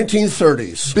government.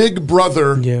 1930s. Big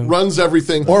Brother runs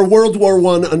everything. Or World War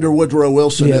I under Woodrow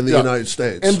Wilson in the United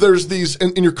States. And there's these,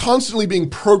 and you're constantly being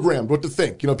programmed what to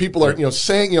think. People are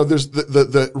saying there's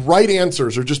the right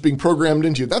answers are just being programmed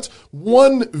into you. That's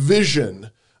one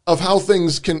vision of how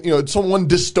things can, it's one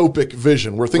dystopic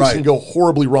vision where things can go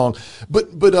horribly wrong.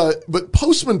 But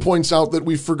Postman points out that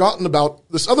we've forgotten about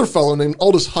this other fellow named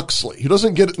Aldous Huxley, who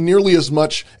doesn't get nearly as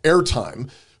much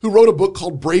airtime, who wrote a book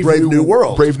called Brave New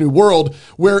World. Brave New World,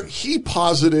 where he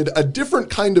posited a different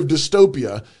kind of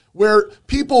dystopia where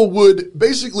people would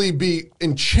basically be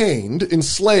enchained,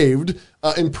 enslaved,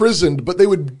 imprisoned, but they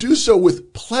would do so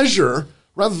with pleasure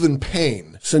rather than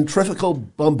pain. Centrifugal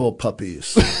bumble puppies.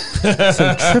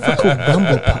 Centrifugal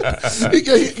bumble puppies.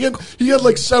 He had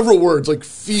like several words, like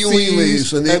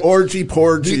feelies and the orgy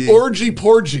porgy. The orgy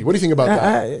porgy. What do you think about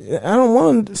that? I don't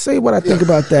want to say what I think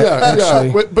about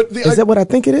that. But is that what I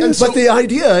think it is? But the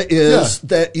idea is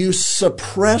that you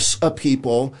suppress a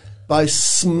people by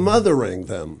smothering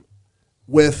them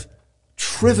with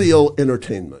trivial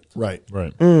entertainment. Right.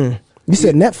 You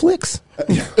said Netflix?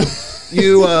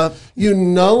 You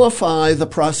nullify the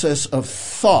process of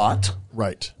thought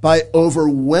by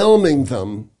overwhelming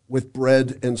them with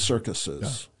bread and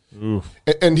circuses.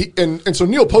 And so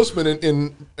Neil Postman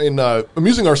in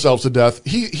Amusing Ourselves to Death,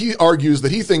 he argues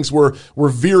that he thinks we're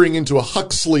veering into a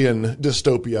Huxleyan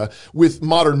dystopia with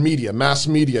modern media, mass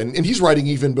media, and he's writing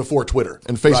even before Twitter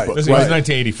and Facebook. This is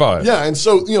 1985. Yeah, and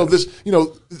so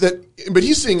but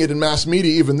he's seeing it in mass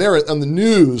media even there on the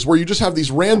news where you just have these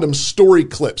random story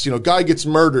clips. Guy gets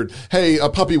murdered. Hey, a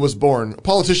puppy was born. A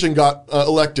politician got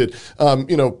elected.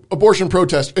 Abortion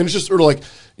protest, and it's just sort of like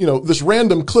this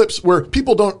random clips where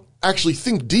people don't actually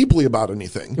think deeply about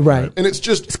anything. Right. And it's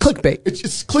clickbait.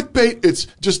 It's clickbait. It's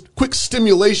just quick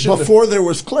stimulation. Before there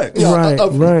was clicks.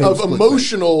 Of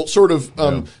emotional sort of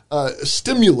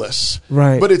stimulus.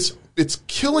 Right. But it's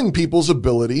killing people's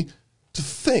ability to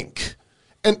think.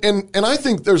 And I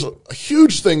think there's a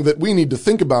huge thing that we need to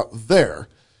think about there.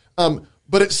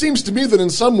 But it seems to me that in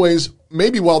some ways,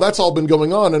 maybe while that's all been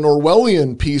going on, an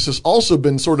Orwellian piece has also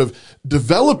been sort of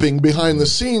developing behind the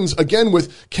scenes, again,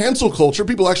 with cancel culture,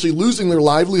 people actually losing their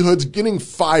livelihoods, getting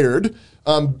fired.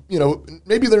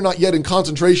 Maybe they're not yet in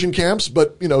concentration camps,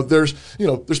 but there's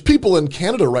people in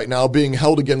Canada right now being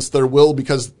held against their will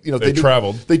because they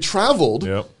traveled. They traveled.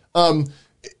 Yep.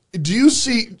 Do you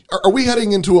see? Are we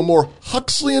heading into a more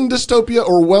Huxleyan dystopia,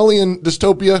 Orwellian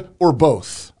dystopia, or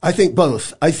both? I think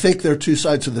both. I think they're two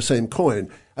sides of the same coin.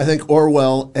 I think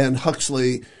Orwell and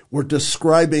Huxley were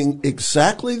describing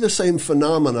exactly the same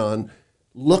phenomenon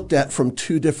looked at from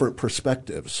two different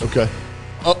perspectives. Okay.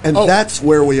 That's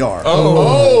where we are.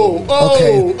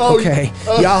 Okay.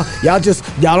 Y'all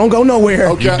don't go nowhere.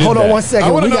 Okay. Hold on 1 second.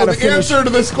 I want to know the finish. answer to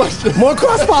this question. More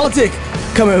cross politic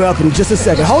coming up in just a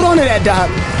second. Hold on to that, Doc.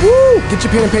 Woo! Get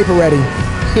your pen and paper ready.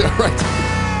 Yeah, right.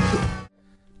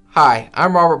 Hi,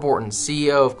 I'm Robert Borton,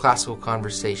 CEO of Classical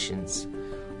Conversations.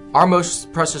 Our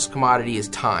most precious commodity is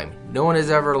time. No one has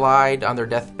ever lied on their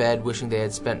deathbed wishing they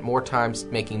had spent more time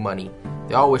making money.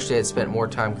 They all wish they had spent more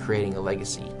time creating a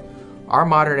legacy. Our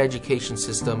modern education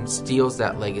system steals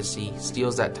that legacy,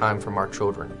 steals that time from our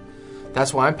children.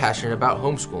 That's why I'm passionate about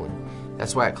homeschooling.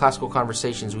 That's why at Classical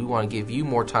Conversations we want to give you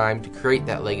more time to create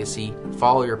that legacy,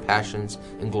 follow your passions,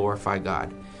 and glorify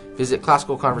God. Visit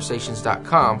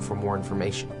classicalconversations.com for more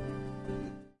information.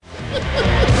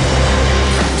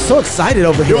 So excited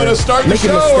over here. You want to start the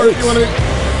show or you want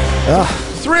to?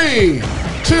 3,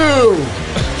 2.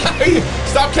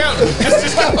 Stop counting.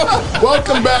 Just go.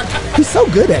 Welcome back. He's so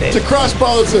good at it. To Cross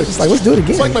Politics. It's like, let's do it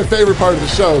again. It's like my favorite part of the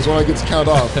show is when I get to count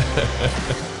off.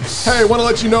 Hey, I want to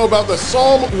let you know about the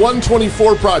Psalm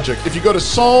 124 Project. If you go to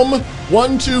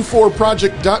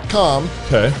Psalm124project.com,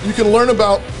 you can learn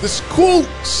about this cool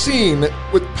scene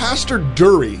with Pastor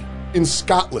Dury in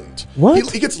Scotland.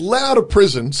 What? He gets let out of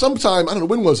prison sometime, I don't know,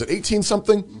 when was it,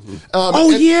 18-something?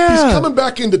 Yeah. He's coming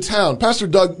back into town. Pastor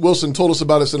Doug Wilson told us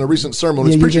about this in a recent sermon.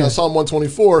 He's preaching on Psalm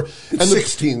 124. It's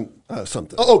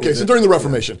 16-something. Oh, okay, so during the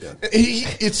Reformation.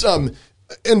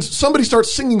 And somebody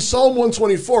starts singing Psalm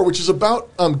 124, which is about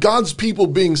God's people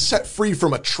being set free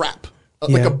from a trap,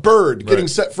 like a bird getting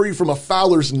set free from a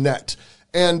fowler's net.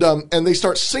 And they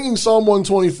start singing Psalm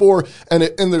 124,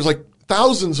 and there's like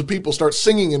thousands of people start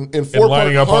singing in four-part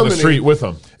lining up harmony, on the street with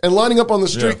them. And lining up on the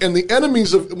street. And the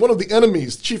enemies of one of the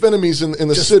enemies, chief enemies in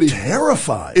the city,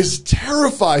 is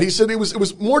terrified. He said it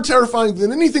was more terrifying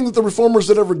than anything that the Reformers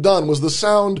had ever done was the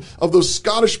sound of those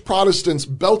Scottish Protestants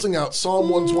belting out Psalm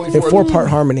 124 in four-part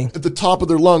harmony at the top of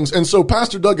their lungs. And so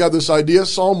Pastor Doug had this idea,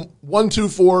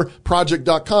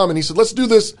 Psalm124project.com, and he said, let's do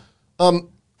this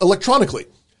electronically.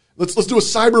 Let's do a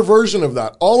cyber version of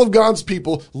that. All of God's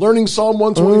people learning Psalm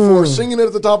 124, singing it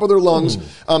at the top of their lungs.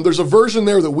 There's a version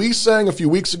there that we sang a few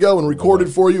weeks ago and recorded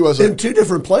for you in two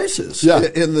different places,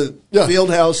 in the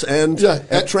field house and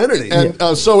at Trinity.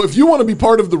 And so if you want to be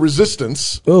part of the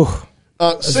resistance,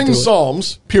 sing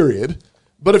Psalms, period.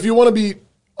 But if you want to be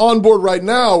on board right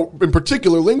now, in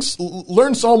particular,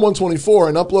 learn Psalm 124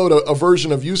 and upload a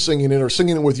version of you singing it or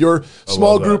singing it with your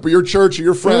small group or your church or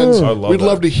your friends. We'd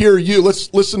love to hear you.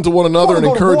 Let's listen to one another and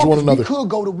encourage one another. We could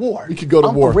go to war. We could go to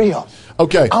war. For real.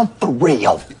 Okay. I'm for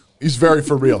real. He's very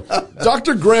for real.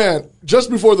 Dr. Grant, just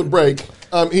before the break,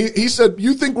 he said,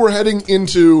 you think we're heading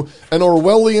into an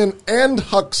Orwellian and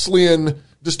Huxleyan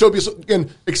dystopia. So,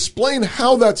 again, explain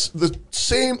how that's the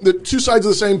two sides of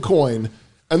the same coin.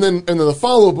 And then the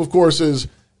follow-up, of course, is,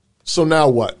 so now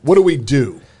what? What do we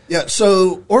do? Yeah,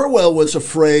 so Orwell was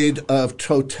afraid of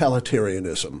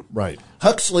totalitarianism. Right.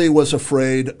 Huxley was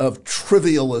afraid of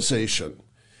trivialization.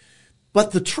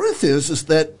 But the truth is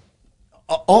that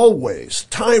always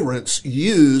tyrants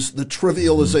use the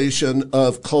trivialization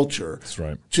of culture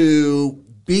to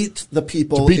beat the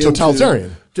people. To be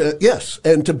totalitarian. Yes,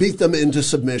 and to beat them into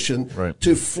submission,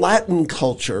 to flatten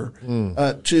culture,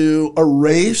 to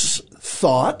erase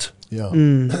thought,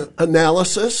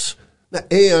 analysis,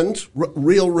 and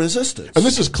real resistance. And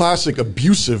this is classic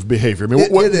abusive behavior. I mean,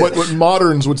 what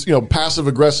moderns would,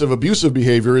 passive-aggressive abusive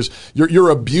behavior is your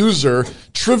abuser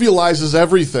trivializes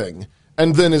everything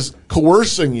and then is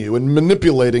coercing you and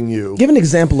manipulating you. Give an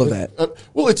example of that. I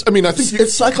think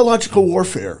it's psychological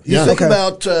warfare. You think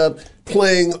about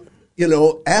playing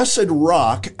acid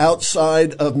rock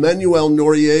outside of Manuel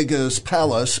Noriega's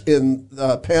palace in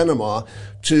Panama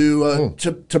to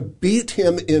beat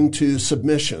him into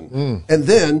submission. And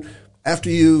then after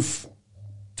you've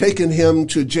taken him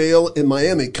to jail in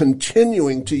Miami,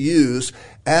 continuing to use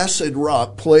acid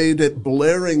rock played at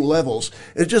blaring levels,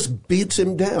 it just beats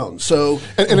him down. So,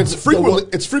 and it's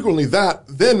frequently that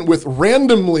then with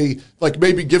randomly like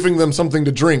maybe giving them something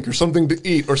to drink or something to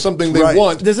eat or something they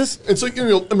want. Does this? And so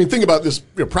think about this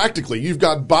practically. You've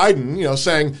got Biden,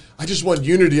 saying I just want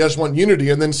unity,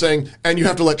 and then saying and you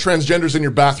have to let transgenders in your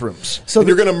bathrooms. So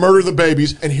you're going to murder the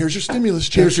babies. And here's your stimulus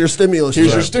check. Here's your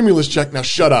stimulus check. Now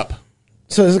shut up.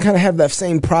 So does it kind of have that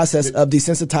same process of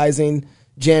desensitizing?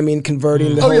 Jamming,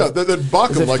 converting. That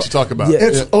Bauckham likes to talk about. Yeah.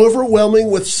 It's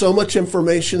overwhelming with so much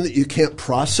information that you can't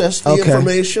process the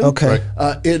information. Okay,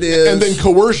 it is, and then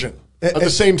coercion at the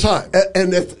same time.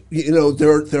 And if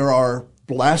there are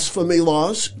blasphemy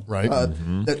laws,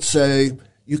 that say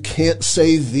you can't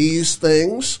say these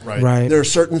things. Right. There are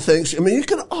certain things. I mean, you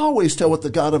can always tell what the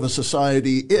God of a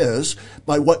society is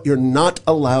by what you're not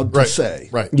allowed to say.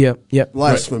 Right. Yep.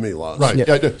 Blasphemy laws. Right.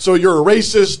 Yep. Yeah. So you're a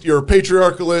racist, you're a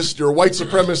patriarchalist, you're a white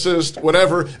supremacist,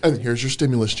 whatever, and here's your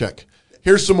stimulus check.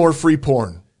 Here's some more free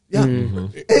porn. Yeah.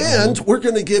 And we're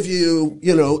going to give you,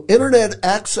 internet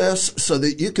access so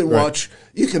that you can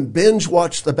you can binge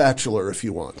watch The Bachelor if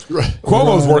you want. Right.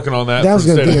 Cuomo's working on that. That was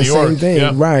going to be the same thing.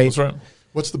 Yeah, right. That's right.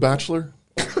 What's The Bachelor?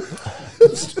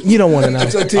 You don't want to know.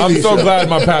 I'm so glad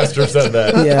my pastor said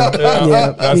that.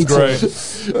 Yeah. That's great.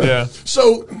 Yeah.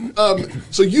 So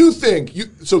you think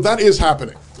that is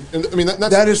happening. And,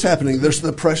 that is happening. There's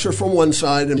the pressure from one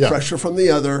side and pressure from the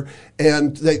other,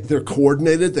 and they're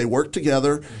coordinated. They work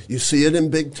together. You see it in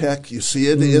big tech. You see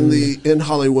it in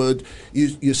Hollywood.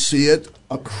 You see it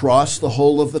across the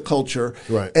whole of the culture.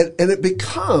 Right. And it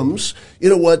becomes,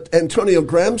 what Antonio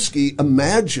Gramsci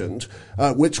imagined,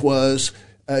 which was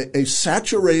a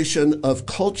saturation of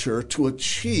culture to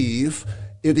achieve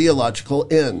ideological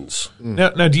ends.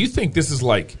 Now, do you think this is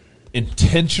like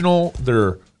intentional?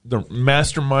 They're they're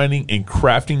masterminding and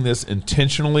crafting this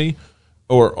intentionally,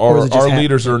 or is it just our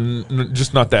leaders are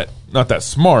just not that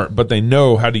smart, but they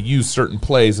know how to use certain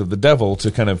plays of the devil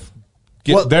to kind of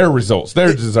get their results,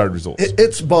 their desired results.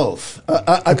 It's both.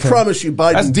 I promise you,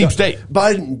 Biden. That's deep state.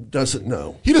 Biden doesn't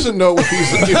know. He doesn't know what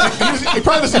he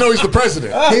probably doesn't know he's the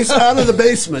president. He's out of the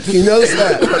basement. He knows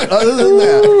that. But other than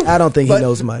that, I don't think he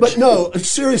knows much. But no,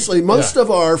 seriously, most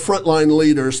of our frontline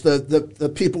leaders,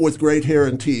 the people with great hair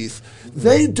and teeth,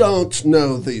 they don't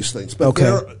know these things. But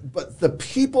but the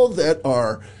people that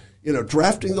are,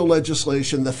 drafting the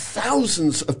legislation, the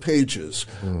thousands of pages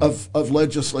of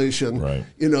legislation,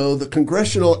 the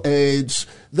congressional aides,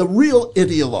 the real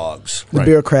ideologues, the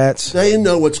bureaucrats, they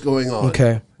know what's going on.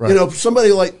 Okay. Right.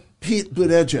 Somebody like Pete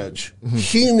Buttigieg,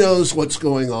 he knows what's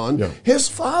going on. Yeah. His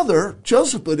father,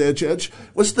 Joseph Buttigieg,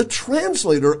 was the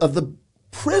translator of the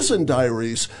prison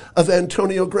diaries of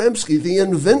Antonio Gramsci, the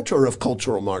inventor of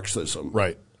cultural Marxism.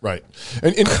 Right. Right,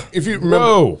 and if you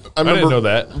remember, I didn't know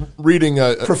that. Reading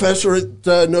professor at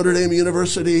Notre Dame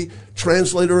University,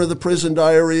 translator of the prison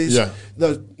diaries. Yeah.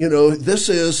 This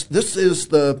is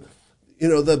the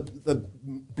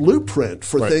blueprint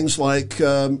for things like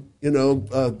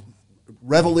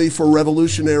Reveille for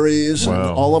revolutionaries and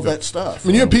all of that stuff. I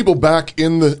mean, you have people back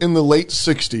in the late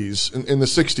 '60s, in the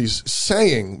 '60s,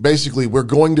 saying basically we're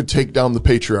going to take down the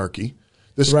patriarchy.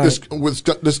 This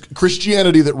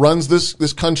Christianity that runs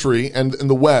this country and in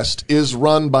the West is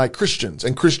run by Christians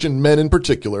and Christian men in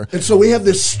particular. And so we have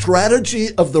this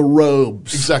strategy of the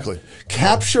robes. Exactly.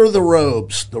 Capture the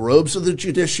robes of the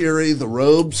judiciary, the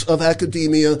robes of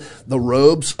academia, the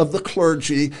robes of the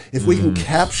clergy. If we can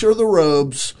capture the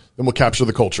robes, then we'll capture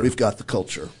the culture. We've got the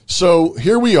culture. So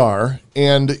here we are,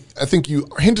 and I think you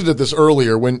hinted at this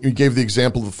earlier when you gave the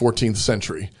example of the 14th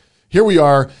century. Here we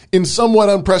are in somewhat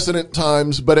unprecedented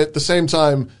times, but at the same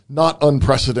time, not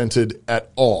unprecedented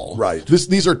at all. Right.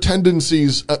 These are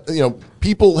tendencies,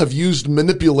 people have used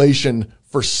manipulation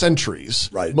for centuries.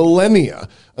 Right. Millennia.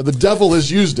 The devil has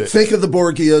used it. Think of the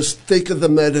Borgias, think of the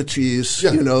Medicis,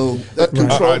 that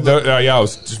control. I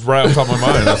was just right on top of my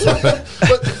mind. That's right.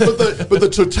 but the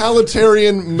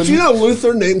totalitarian... Do you know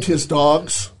Luther named his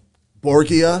dogs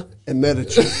Borgia and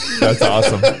Medici? That's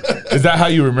awesome. Is that how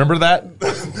you remember that?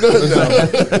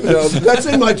 No, that's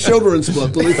in my children's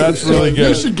book. That's really good.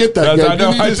 You should get that.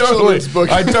 I totally.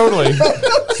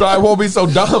 So I won't be so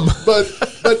dumb. But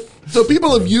so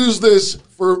people have used this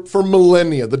for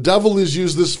millennia. The devil has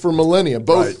used this for millennia.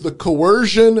 Both the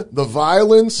coercion, the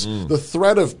violence, the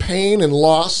threat of pain and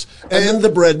loss, and the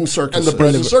bread and circuses.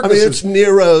 I mean, it's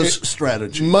Nero's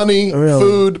strategy. Money,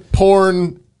 food,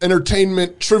 porn,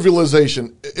 entertainment,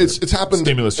 trivialization. It's happened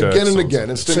again and again.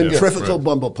 And centrifugal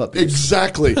bumble puppies.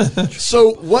 Exactly.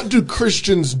 So what do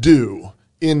Christians do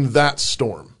in that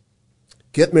storm?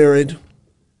 Get married,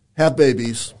 have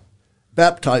babies,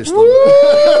 baptize them.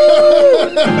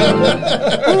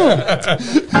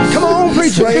 Come on,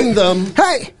 preacher. Train them.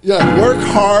 Hey. Yeah. Work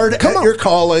hard at your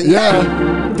calling.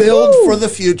 Yeah. Build for the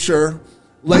future.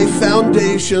 Lay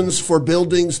foundations for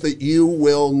buildings that you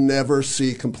will never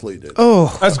see completed.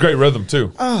 Oh, that's great rhythm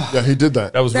too. Yeah, he did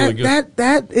that. That was really good.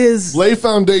 That is lay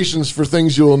foundations for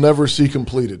things you will never see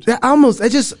completed.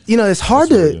 It's hard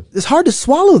to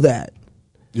swallow that.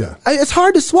 Yeah, it's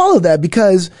hard to swallow that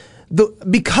because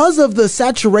of the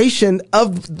saturation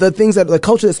of the things that the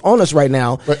culture that's on us right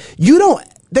now. Right.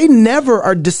 They never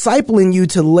are discipling you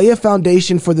to lay a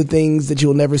foundation for the things that you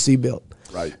will never see built.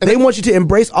 Right. They want you to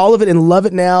embrace all of it and love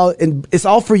it now, and it's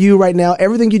all for you right now.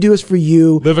 Everything you do is for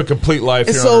you. Live a complete life.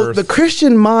 And so the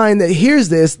Christian mind that hears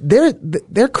this, they're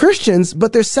Christians,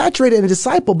 but they're saturated and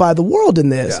discipled by the world in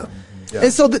this. Yeah. Yeah.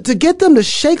 And so to get them to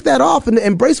shake that off and to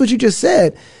embrace what you just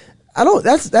said,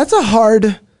 that's a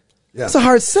hard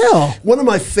sell. One of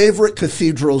my favorite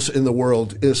cathedrals in the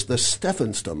world is the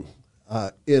Stephansdom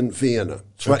in Vienna.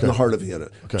 It's right in the heart of Vienna.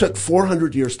 Okay. It took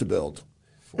 400 years to build.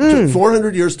 It took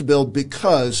 400 years to build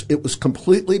because it was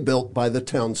completely built by the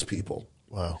townspeople.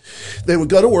 Wow. They would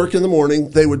go to work in the morning,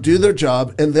 they would do their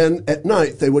job, and then at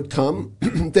night they would come,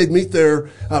 they'd meet their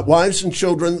wives and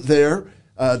children there,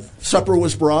 supper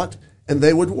was brought, and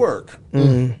they would work.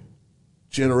 Mm-hmm.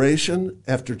 Generation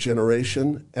after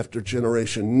generation after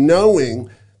generation, knowing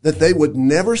that they would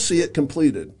never see it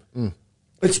completed. Mm.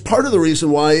 It's part of the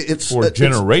reason why it's... For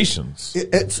generations.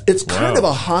 It's kind of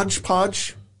a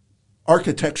hodgepodge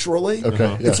architecturally.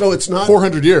 Okay. And so it's not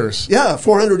 400 years. Yeah,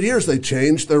 400 years. They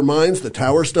changed their minds. The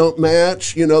towers don't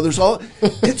match.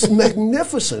 It's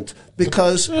magnificent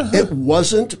because it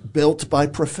wasn't built by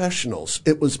professionals.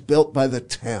 It was built by the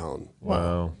town.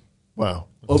 Wow.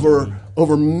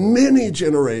 over many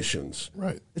generations.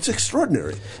 Right. It's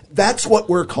extraordinary. That's what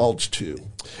we're called to.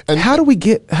 And how do we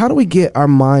get our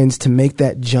minds to make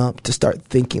that jump to start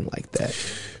thinking like that?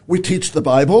 We teach the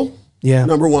Bible. Yeah.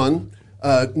 Number one.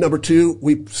 Number two,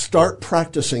 we start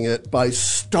practicing it by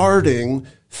starting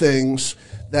things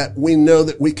that we know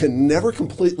that we can never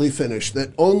completely finish,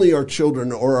 that only our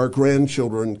children or our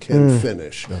grandchildren can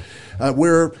finish. Yeah.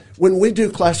 When we do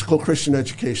classical Christian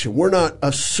education, we're not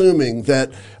assuming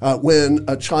that when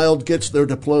a child gets their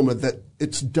diploma that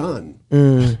it's done.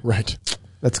 Right.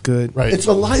 That's good. Right. It's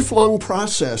a lifelong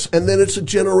process, and then it's a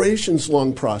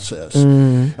generations-long process.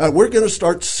 We're going to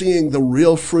start seeing the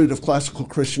real fruit of classical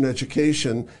Christian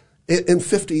education in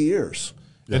 50 years.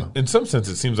 Yeah. In some sense,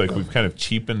 it seems like we've kind of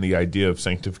cheapened the idea of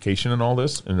sanctification in all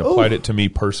this and applied it to me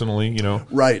personally, you know.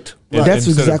 Right. That's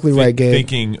exactly right, Gabe.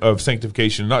 Thinking of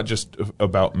sanctification, not just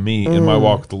about me and my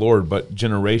walk with the Lord, but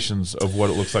generations of what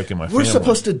it looks like in my family. We're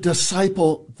supposed to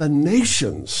disciple the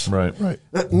nations. Right.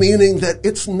 Meaning that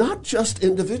it's not just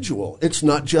individual. It's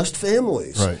not just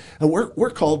families. Right. And we're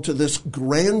called to this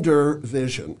grander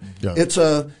vision. Yeah. It's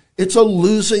a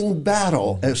losing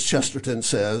battle, as Chesterton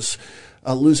says,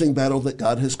 a losing battle that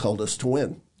God has called us to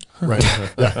win. Right.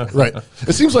 Yeah. Right.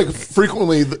 It seems like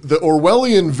frequently the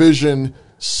Orwellian vision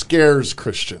scares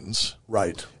Christians.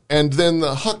 Right. And then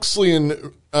the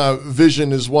Huxleyan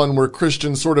vision is one where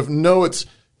Christians sort of know it's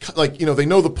like, you know, they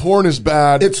know the porn is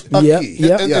bad. It's ucky.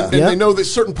 And they know that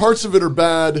certain parts of it are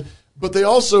bad. But they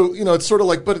also, you know, it's sort of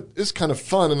like, but it's kind of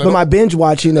fun. And but my binge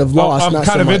watching of Lost, I'm not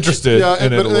kind so of much. interested. Yeah,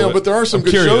 in it but there are some I'm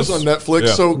good curious. shows on Netflix.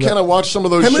 Yeah. So can I watch some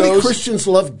of those How shows? many Christians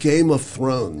love Game of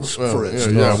Thrones, for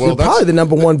instance? Yeah, well, You're probably the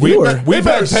number one viewer. We've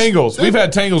had tangles. We've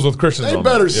had tangles with Christians. They on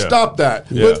better that. Yeah. stop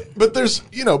that. Yeah. But there's,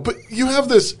 you know, but you have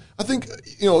this. I think,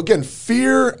 you know, again,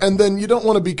 fear, and then you don't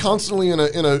want to be constantly in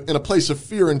a place of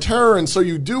fear and terror, and so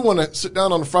you do want to sit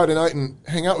down on a Friday night and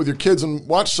hang out with your kids and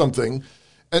watch something,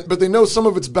 but they know some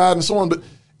of it's bad and so on. But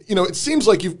you know, it seems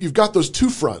like you've got those two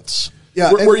fronts,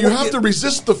 where you have to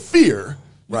resist the fear.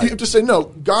 Right. You have to say, no,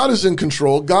 God is in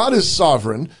control. God is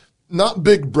sovereign. Not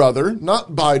Big Brother,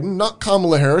 not Biden, not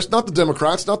Kamala Harris, not the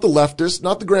Democrats, not the leftists,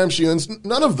 not the Gramscians.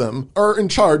 None of them are in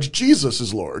charge. Jesus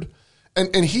is Lord.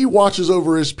 And he watches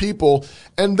over his people.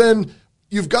 And then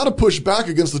you've got to push back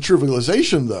against the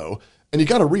trivialization, though, and you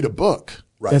got to read a book.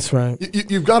 Right. That's right.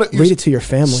 You've got to read it to your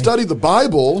family. Study the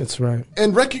Bible. That's right.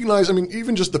 And recognize, I mean,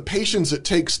 even just the patience it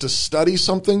takes to study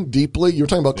something deeply. You were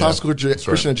talking about classical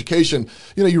Christian education.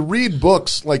 You know, you read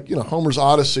books like, you know, Homer's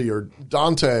Odyssey or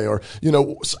Dante or, you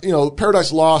know,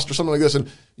 Paradise Lost or something like this. And,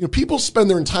 you know, people spend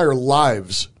their entire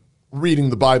lives reading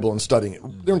the Bible and studying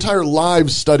it. Their entire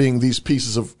lives studying these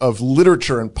pieces of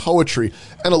literature and poetry.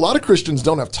 And a lot of Christians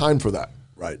don't have time for that.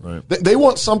 Right. They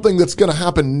want something that's going to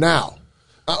happen now.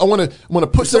 I want to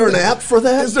put. Is there an app for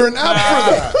that? Is there an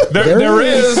app for that? There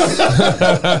is.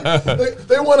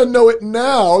 They want to know it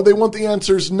now. They want the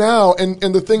answers now. And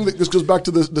the thing that this goes back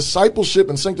to the discipleship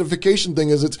and sanctification thing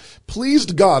is it's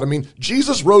pleased God. I mean,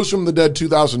 Jesus rose from the dead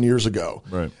 2,000 years ago.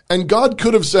 Right. And God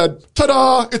could have said,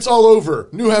 ta-da, it's all over.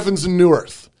 New heavens and new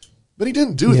earth. But he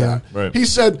didn't do that. Right. He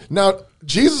said, now,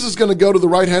 Jesus is going to go to the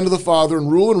right hand of the Father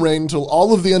and rule and reign until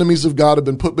all of the enemies of God have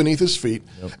been put beneath his feet.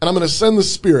 Yep. And I'm going to send the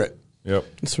Spirit. Yep.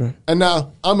 That's right. And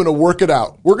now I'm going to work it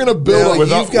out. We're going to build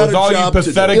with all you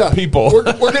pathetic people.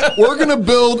 We're going to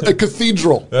build a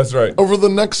cathedral. That's right. Over the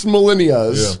next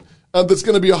millennia. That's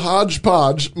going to be a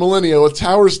hodgepodge millennia with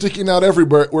towers sticking out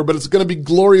everywhere, but it's going to be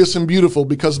glorious and beautiful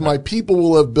because my people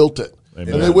will have built it.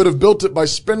 Amen. And they would have built it by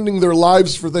spending their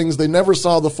lives for things they never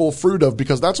saw the full fruit of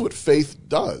because that's what faith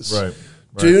does. Right.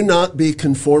 Do not be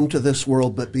conformed to this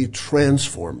world, but be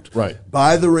transformed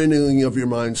by the renewing of your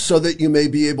mind so that you may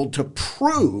be able to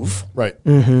prove what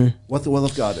the will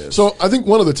of God is. So I think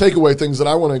one of the takeaway things that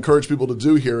I want to encourage people to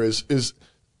do here is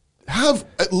have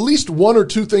at least one or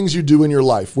two things you do in your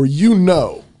life where you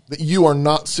know that you are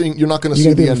not seeing, you're not going to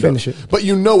see the end of it, but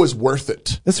you know is worth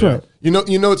it. That's right. You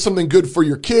know it's something good for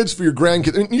your kids, for your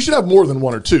grandkids. I mean, you should have more than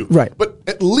one or two. Right. But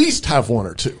at least have one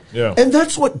or two. Yeah. And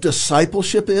that's what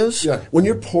discipleship is. Yeah. When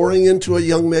you're pouring into a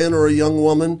young man or a young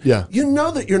woman, yeah. you know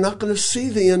that you're not going to see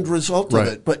the end result of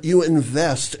it, but you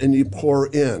invest and you pour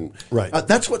in. Right.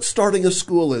 That's what starting a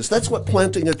school is. That's what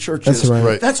planting a church that's is.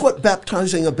 Right. That's what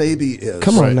baptizing a baby is.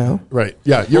 Come on now. Right.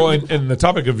 Yeah. Well, and the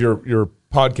topic of your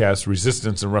podcast,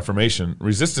 Resistance and Reformation,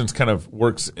 resistance kind of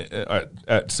works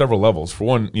at several levels. For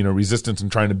one, resistance in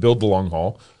trying to build the long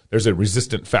haul. There's a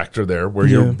resistant factor there where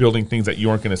you're building things that you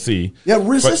aren't going to see. Yeah,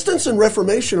 resistance and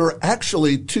reformation are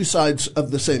actually two sides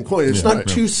of the same coin. It's not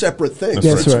two separate things.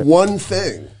 It's one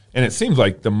thing. And it seems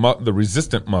like the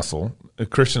resistant muscle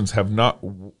Christians have not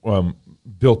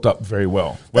built up very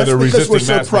well. Whether that's because we're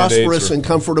so prosperous and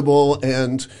comfortable,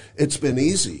 and it's been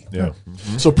easy. Yeah.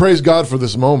 Mm-hmm. So praise God for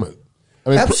this moment. I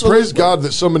mean, praise God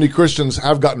that so many Christians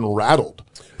have gotten rattled.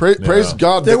 Praise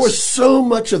God. There was so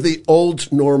much of the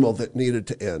old normal that needed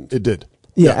to end. It did.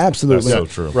 Yeah, absolutely.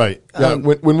 That's so true. Right. Yeah.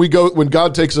 When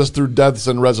God takes us through deaths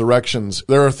and resurrections,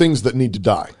 there are things that need to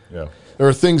die. Yeah. There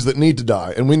are things that need to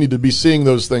die, and we need to be seeing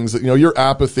those things. That your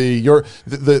apathy,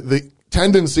 the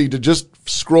tendency to just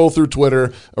scroll through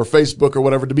Twitter or Facebook or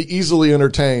whatever to be easily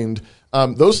entertained.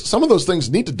 Some of those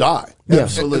things need to die. Yeah.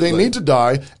 Absolutely. They need to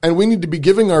die, and we need to be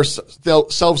giving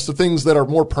ourselves to things that are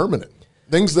more permanent,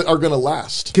 things that are going to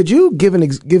last. Could you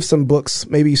give some books,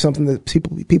 maybe something that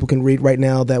people can read right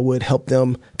now that would help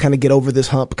them kind of get over this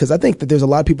hump? Because I think that there's a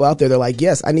lot of people out there that are like,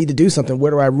 yes, I need to do something.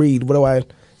 Where do I read? What do I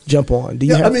jump on?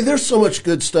 I mean, there's so much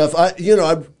good stuff.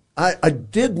 I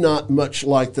did not much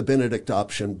like the Benedict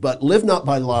option, but Live Not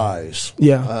by Lies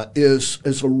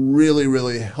is a really,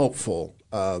 really helpful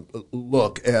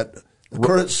look at the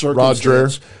current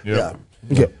circumstance. Roger.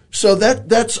 Yeah. So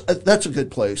that's a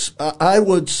good place. I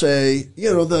would say,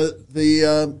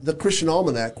 the Christian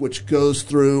Almanac, which goes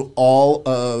through all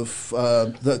of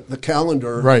the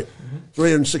calendar, right,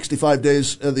 365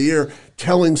 days of the year,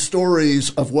 telling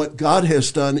stories of what God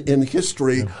has done in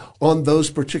history on those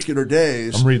particular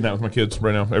days. I'm reading that with my kids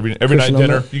right now. Every night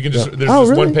dinner, you can just there's just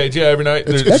really? one page. Yeah, every night.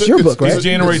 That's your book, right? It's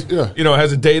January. It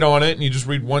has a date on it, and you just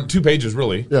read 2 pages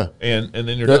really. Yeah, and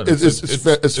then you're done. It's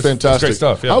fantastic. It's great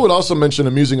stuff. Yeah. I would also mention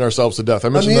Amusing Ourselves to Death. I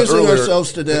mentioned that earlier.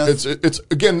 Ourselves to Death. It's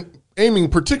again aiming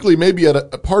particularly maybe at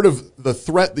a part of the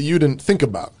threat that you didn't think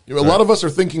about. A lot of us are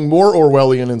thinking more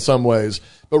Orwellian in some ways,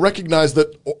 but recognize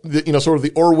that sort of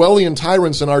the Orwellian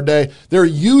tyrants in our day, they're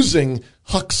using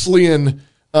Huxleyan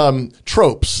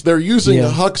tropes. They're using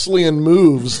Huxleyan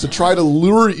moves to try to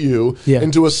lure you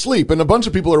into a sleep. And a bunch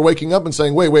of people are waking up and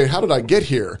saying, wait, how did I get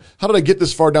here? How did I get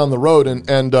this far down the road?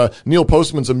 And Neil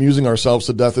Postman's Amusing Ourselves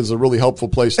to Death is a really helpful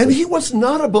place. And he was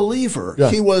not a believer. Yeah.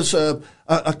 He was a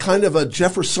kind of a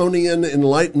Jeffersonian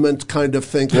Enlightenment kind of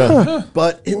thinker,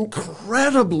 but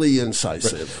incredibly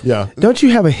incisive. Yeah. Don't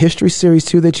you have a history series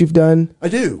too that you've done? I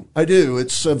do.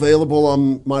 It's available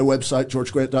on my website,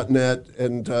 georgegrant.net,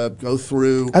 and go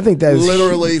through. I think that is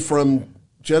literally from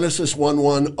Genesis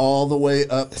 1:1 all the way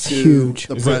up to huge.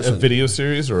 the Is present. it a video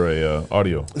series or a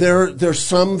audio? There's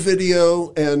some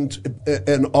video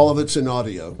and all of it's in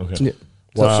audio. Okay. Yeah.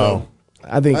 Wow. So,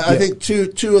 I think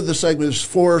two of the segments,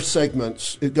 4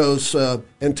 segments. It goes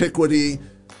antiquity,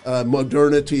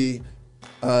 modernity,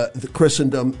 the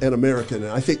Christendom, and American.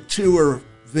 And I think 2 are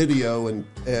video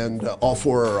and all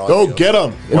 4 are audio. Go get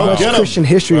them. as much Christian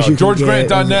history as you can get.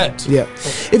 GeorgeGrant.net. Yeah.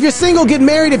 If you're single, get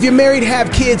married. If you're married,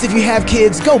 have kids. If you have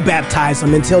kids, go baptize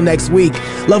them. Until next week,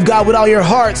 love God with all your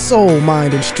heart, soul,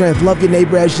 mind, and strength. Love your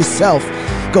neighbor as yourself.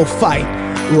 Go fight,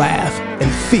 laugh,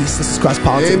 and feast. This is Cross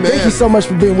Politics. Amen. Thank you so much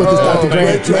for being with us, Dr.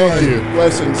 Grant. Thank you.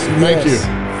 Blessings. Thank you.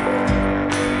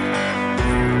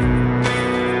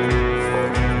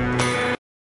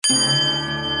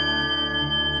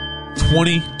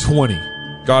 2020,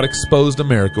 God exposed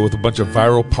America with a bunch of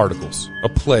viral particles, a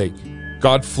plague.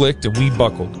 God flicked and we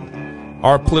buckled.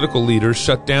 Our political leaders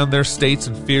shut down their states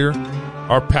in fear.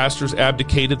 Our pastors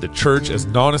abdicated the church as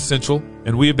non-essential,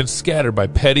 and we have been scattered by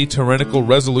petty, tyrannical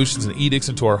resolutions and edicts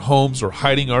into our homes or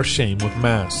hiding our shame with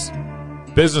masks.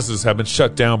 Businesses have been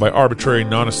shut down by arbitrary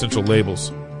non-essential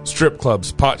labels. Strip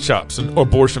clubs, pot shops, and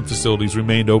abortion facilities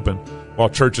remained open, while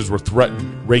churches were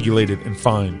threatened, regulated, and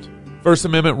fined. First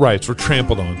Amendment rights were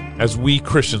trampled on as we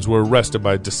Christians were arrested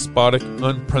by despotic,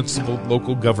 unprincipled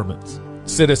local governments.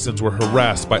 Citizens were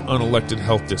harassed by unelected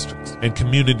health districts, and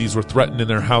communities were threatened in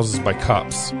their houses by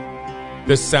cops.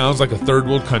 This sounds like a third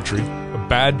world country, a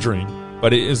bad dream,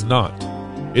 but it is not.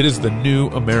 It is the new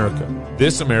America.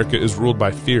 This America is ruled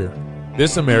by fear.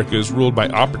 This America is ruled by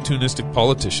opportunistic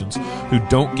politicians who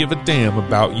don't give a damn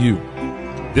about you.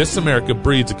 This America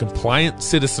breeds a compliant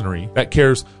citizenry that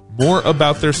cares more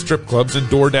about their strip clubs and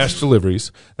DoorDash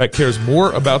deliveries, that cares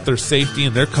more about their safety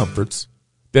and their comforts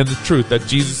than the truth that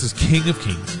Jesus is King of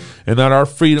Kings and that our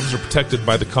freedoms are protected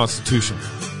by the Constitution.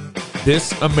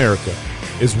 This America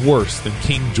is worse than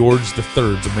King George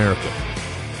III's America.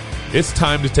 It's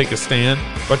time to take a stand,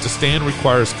 but to stand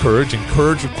requires courage, and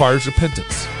courage requires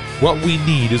repentance. What we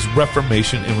need is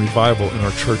reformation and revival in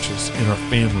our churches, in our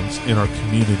families, in our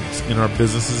communities, in our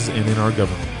businesses, and in our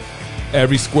government.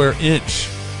 Every square inch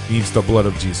needs the blood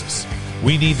of Jesus.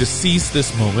 We need to seize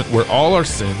this moment where all our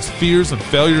sins, fears, and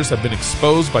failures have been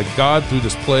exposed by God through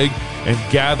this plague, and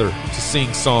gather to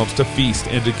sing psalms, to feast,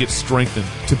 and to get strengthened,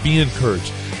 to be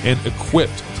encouraged, and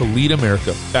equipped to lead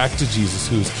America back to Jesus,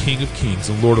 who is King of Kings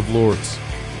and Lord of Lords.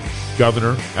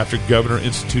 Governor after governor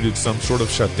instituted some sort of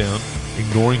shutdown,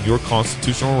 ignoring your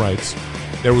constitutional rights.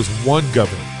 There was one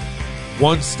governor,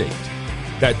 one state,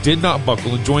 that did not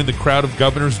buckle and join the crowd of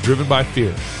governors driven by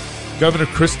fear. Governor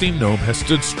Christine Noem has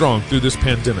stood strong through this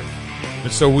pandemic.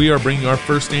 And so we are bringing our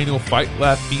first annual Fight,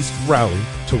 Laugh, Feast rally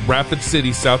to Rapid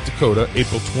City, South Dakota,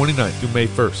 April 29th through May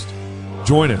 1st.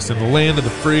 Join us in the land of the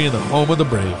free and the home of the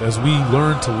brave as we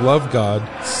learn to love God,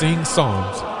 sing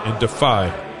psalms, and defy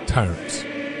tyrants.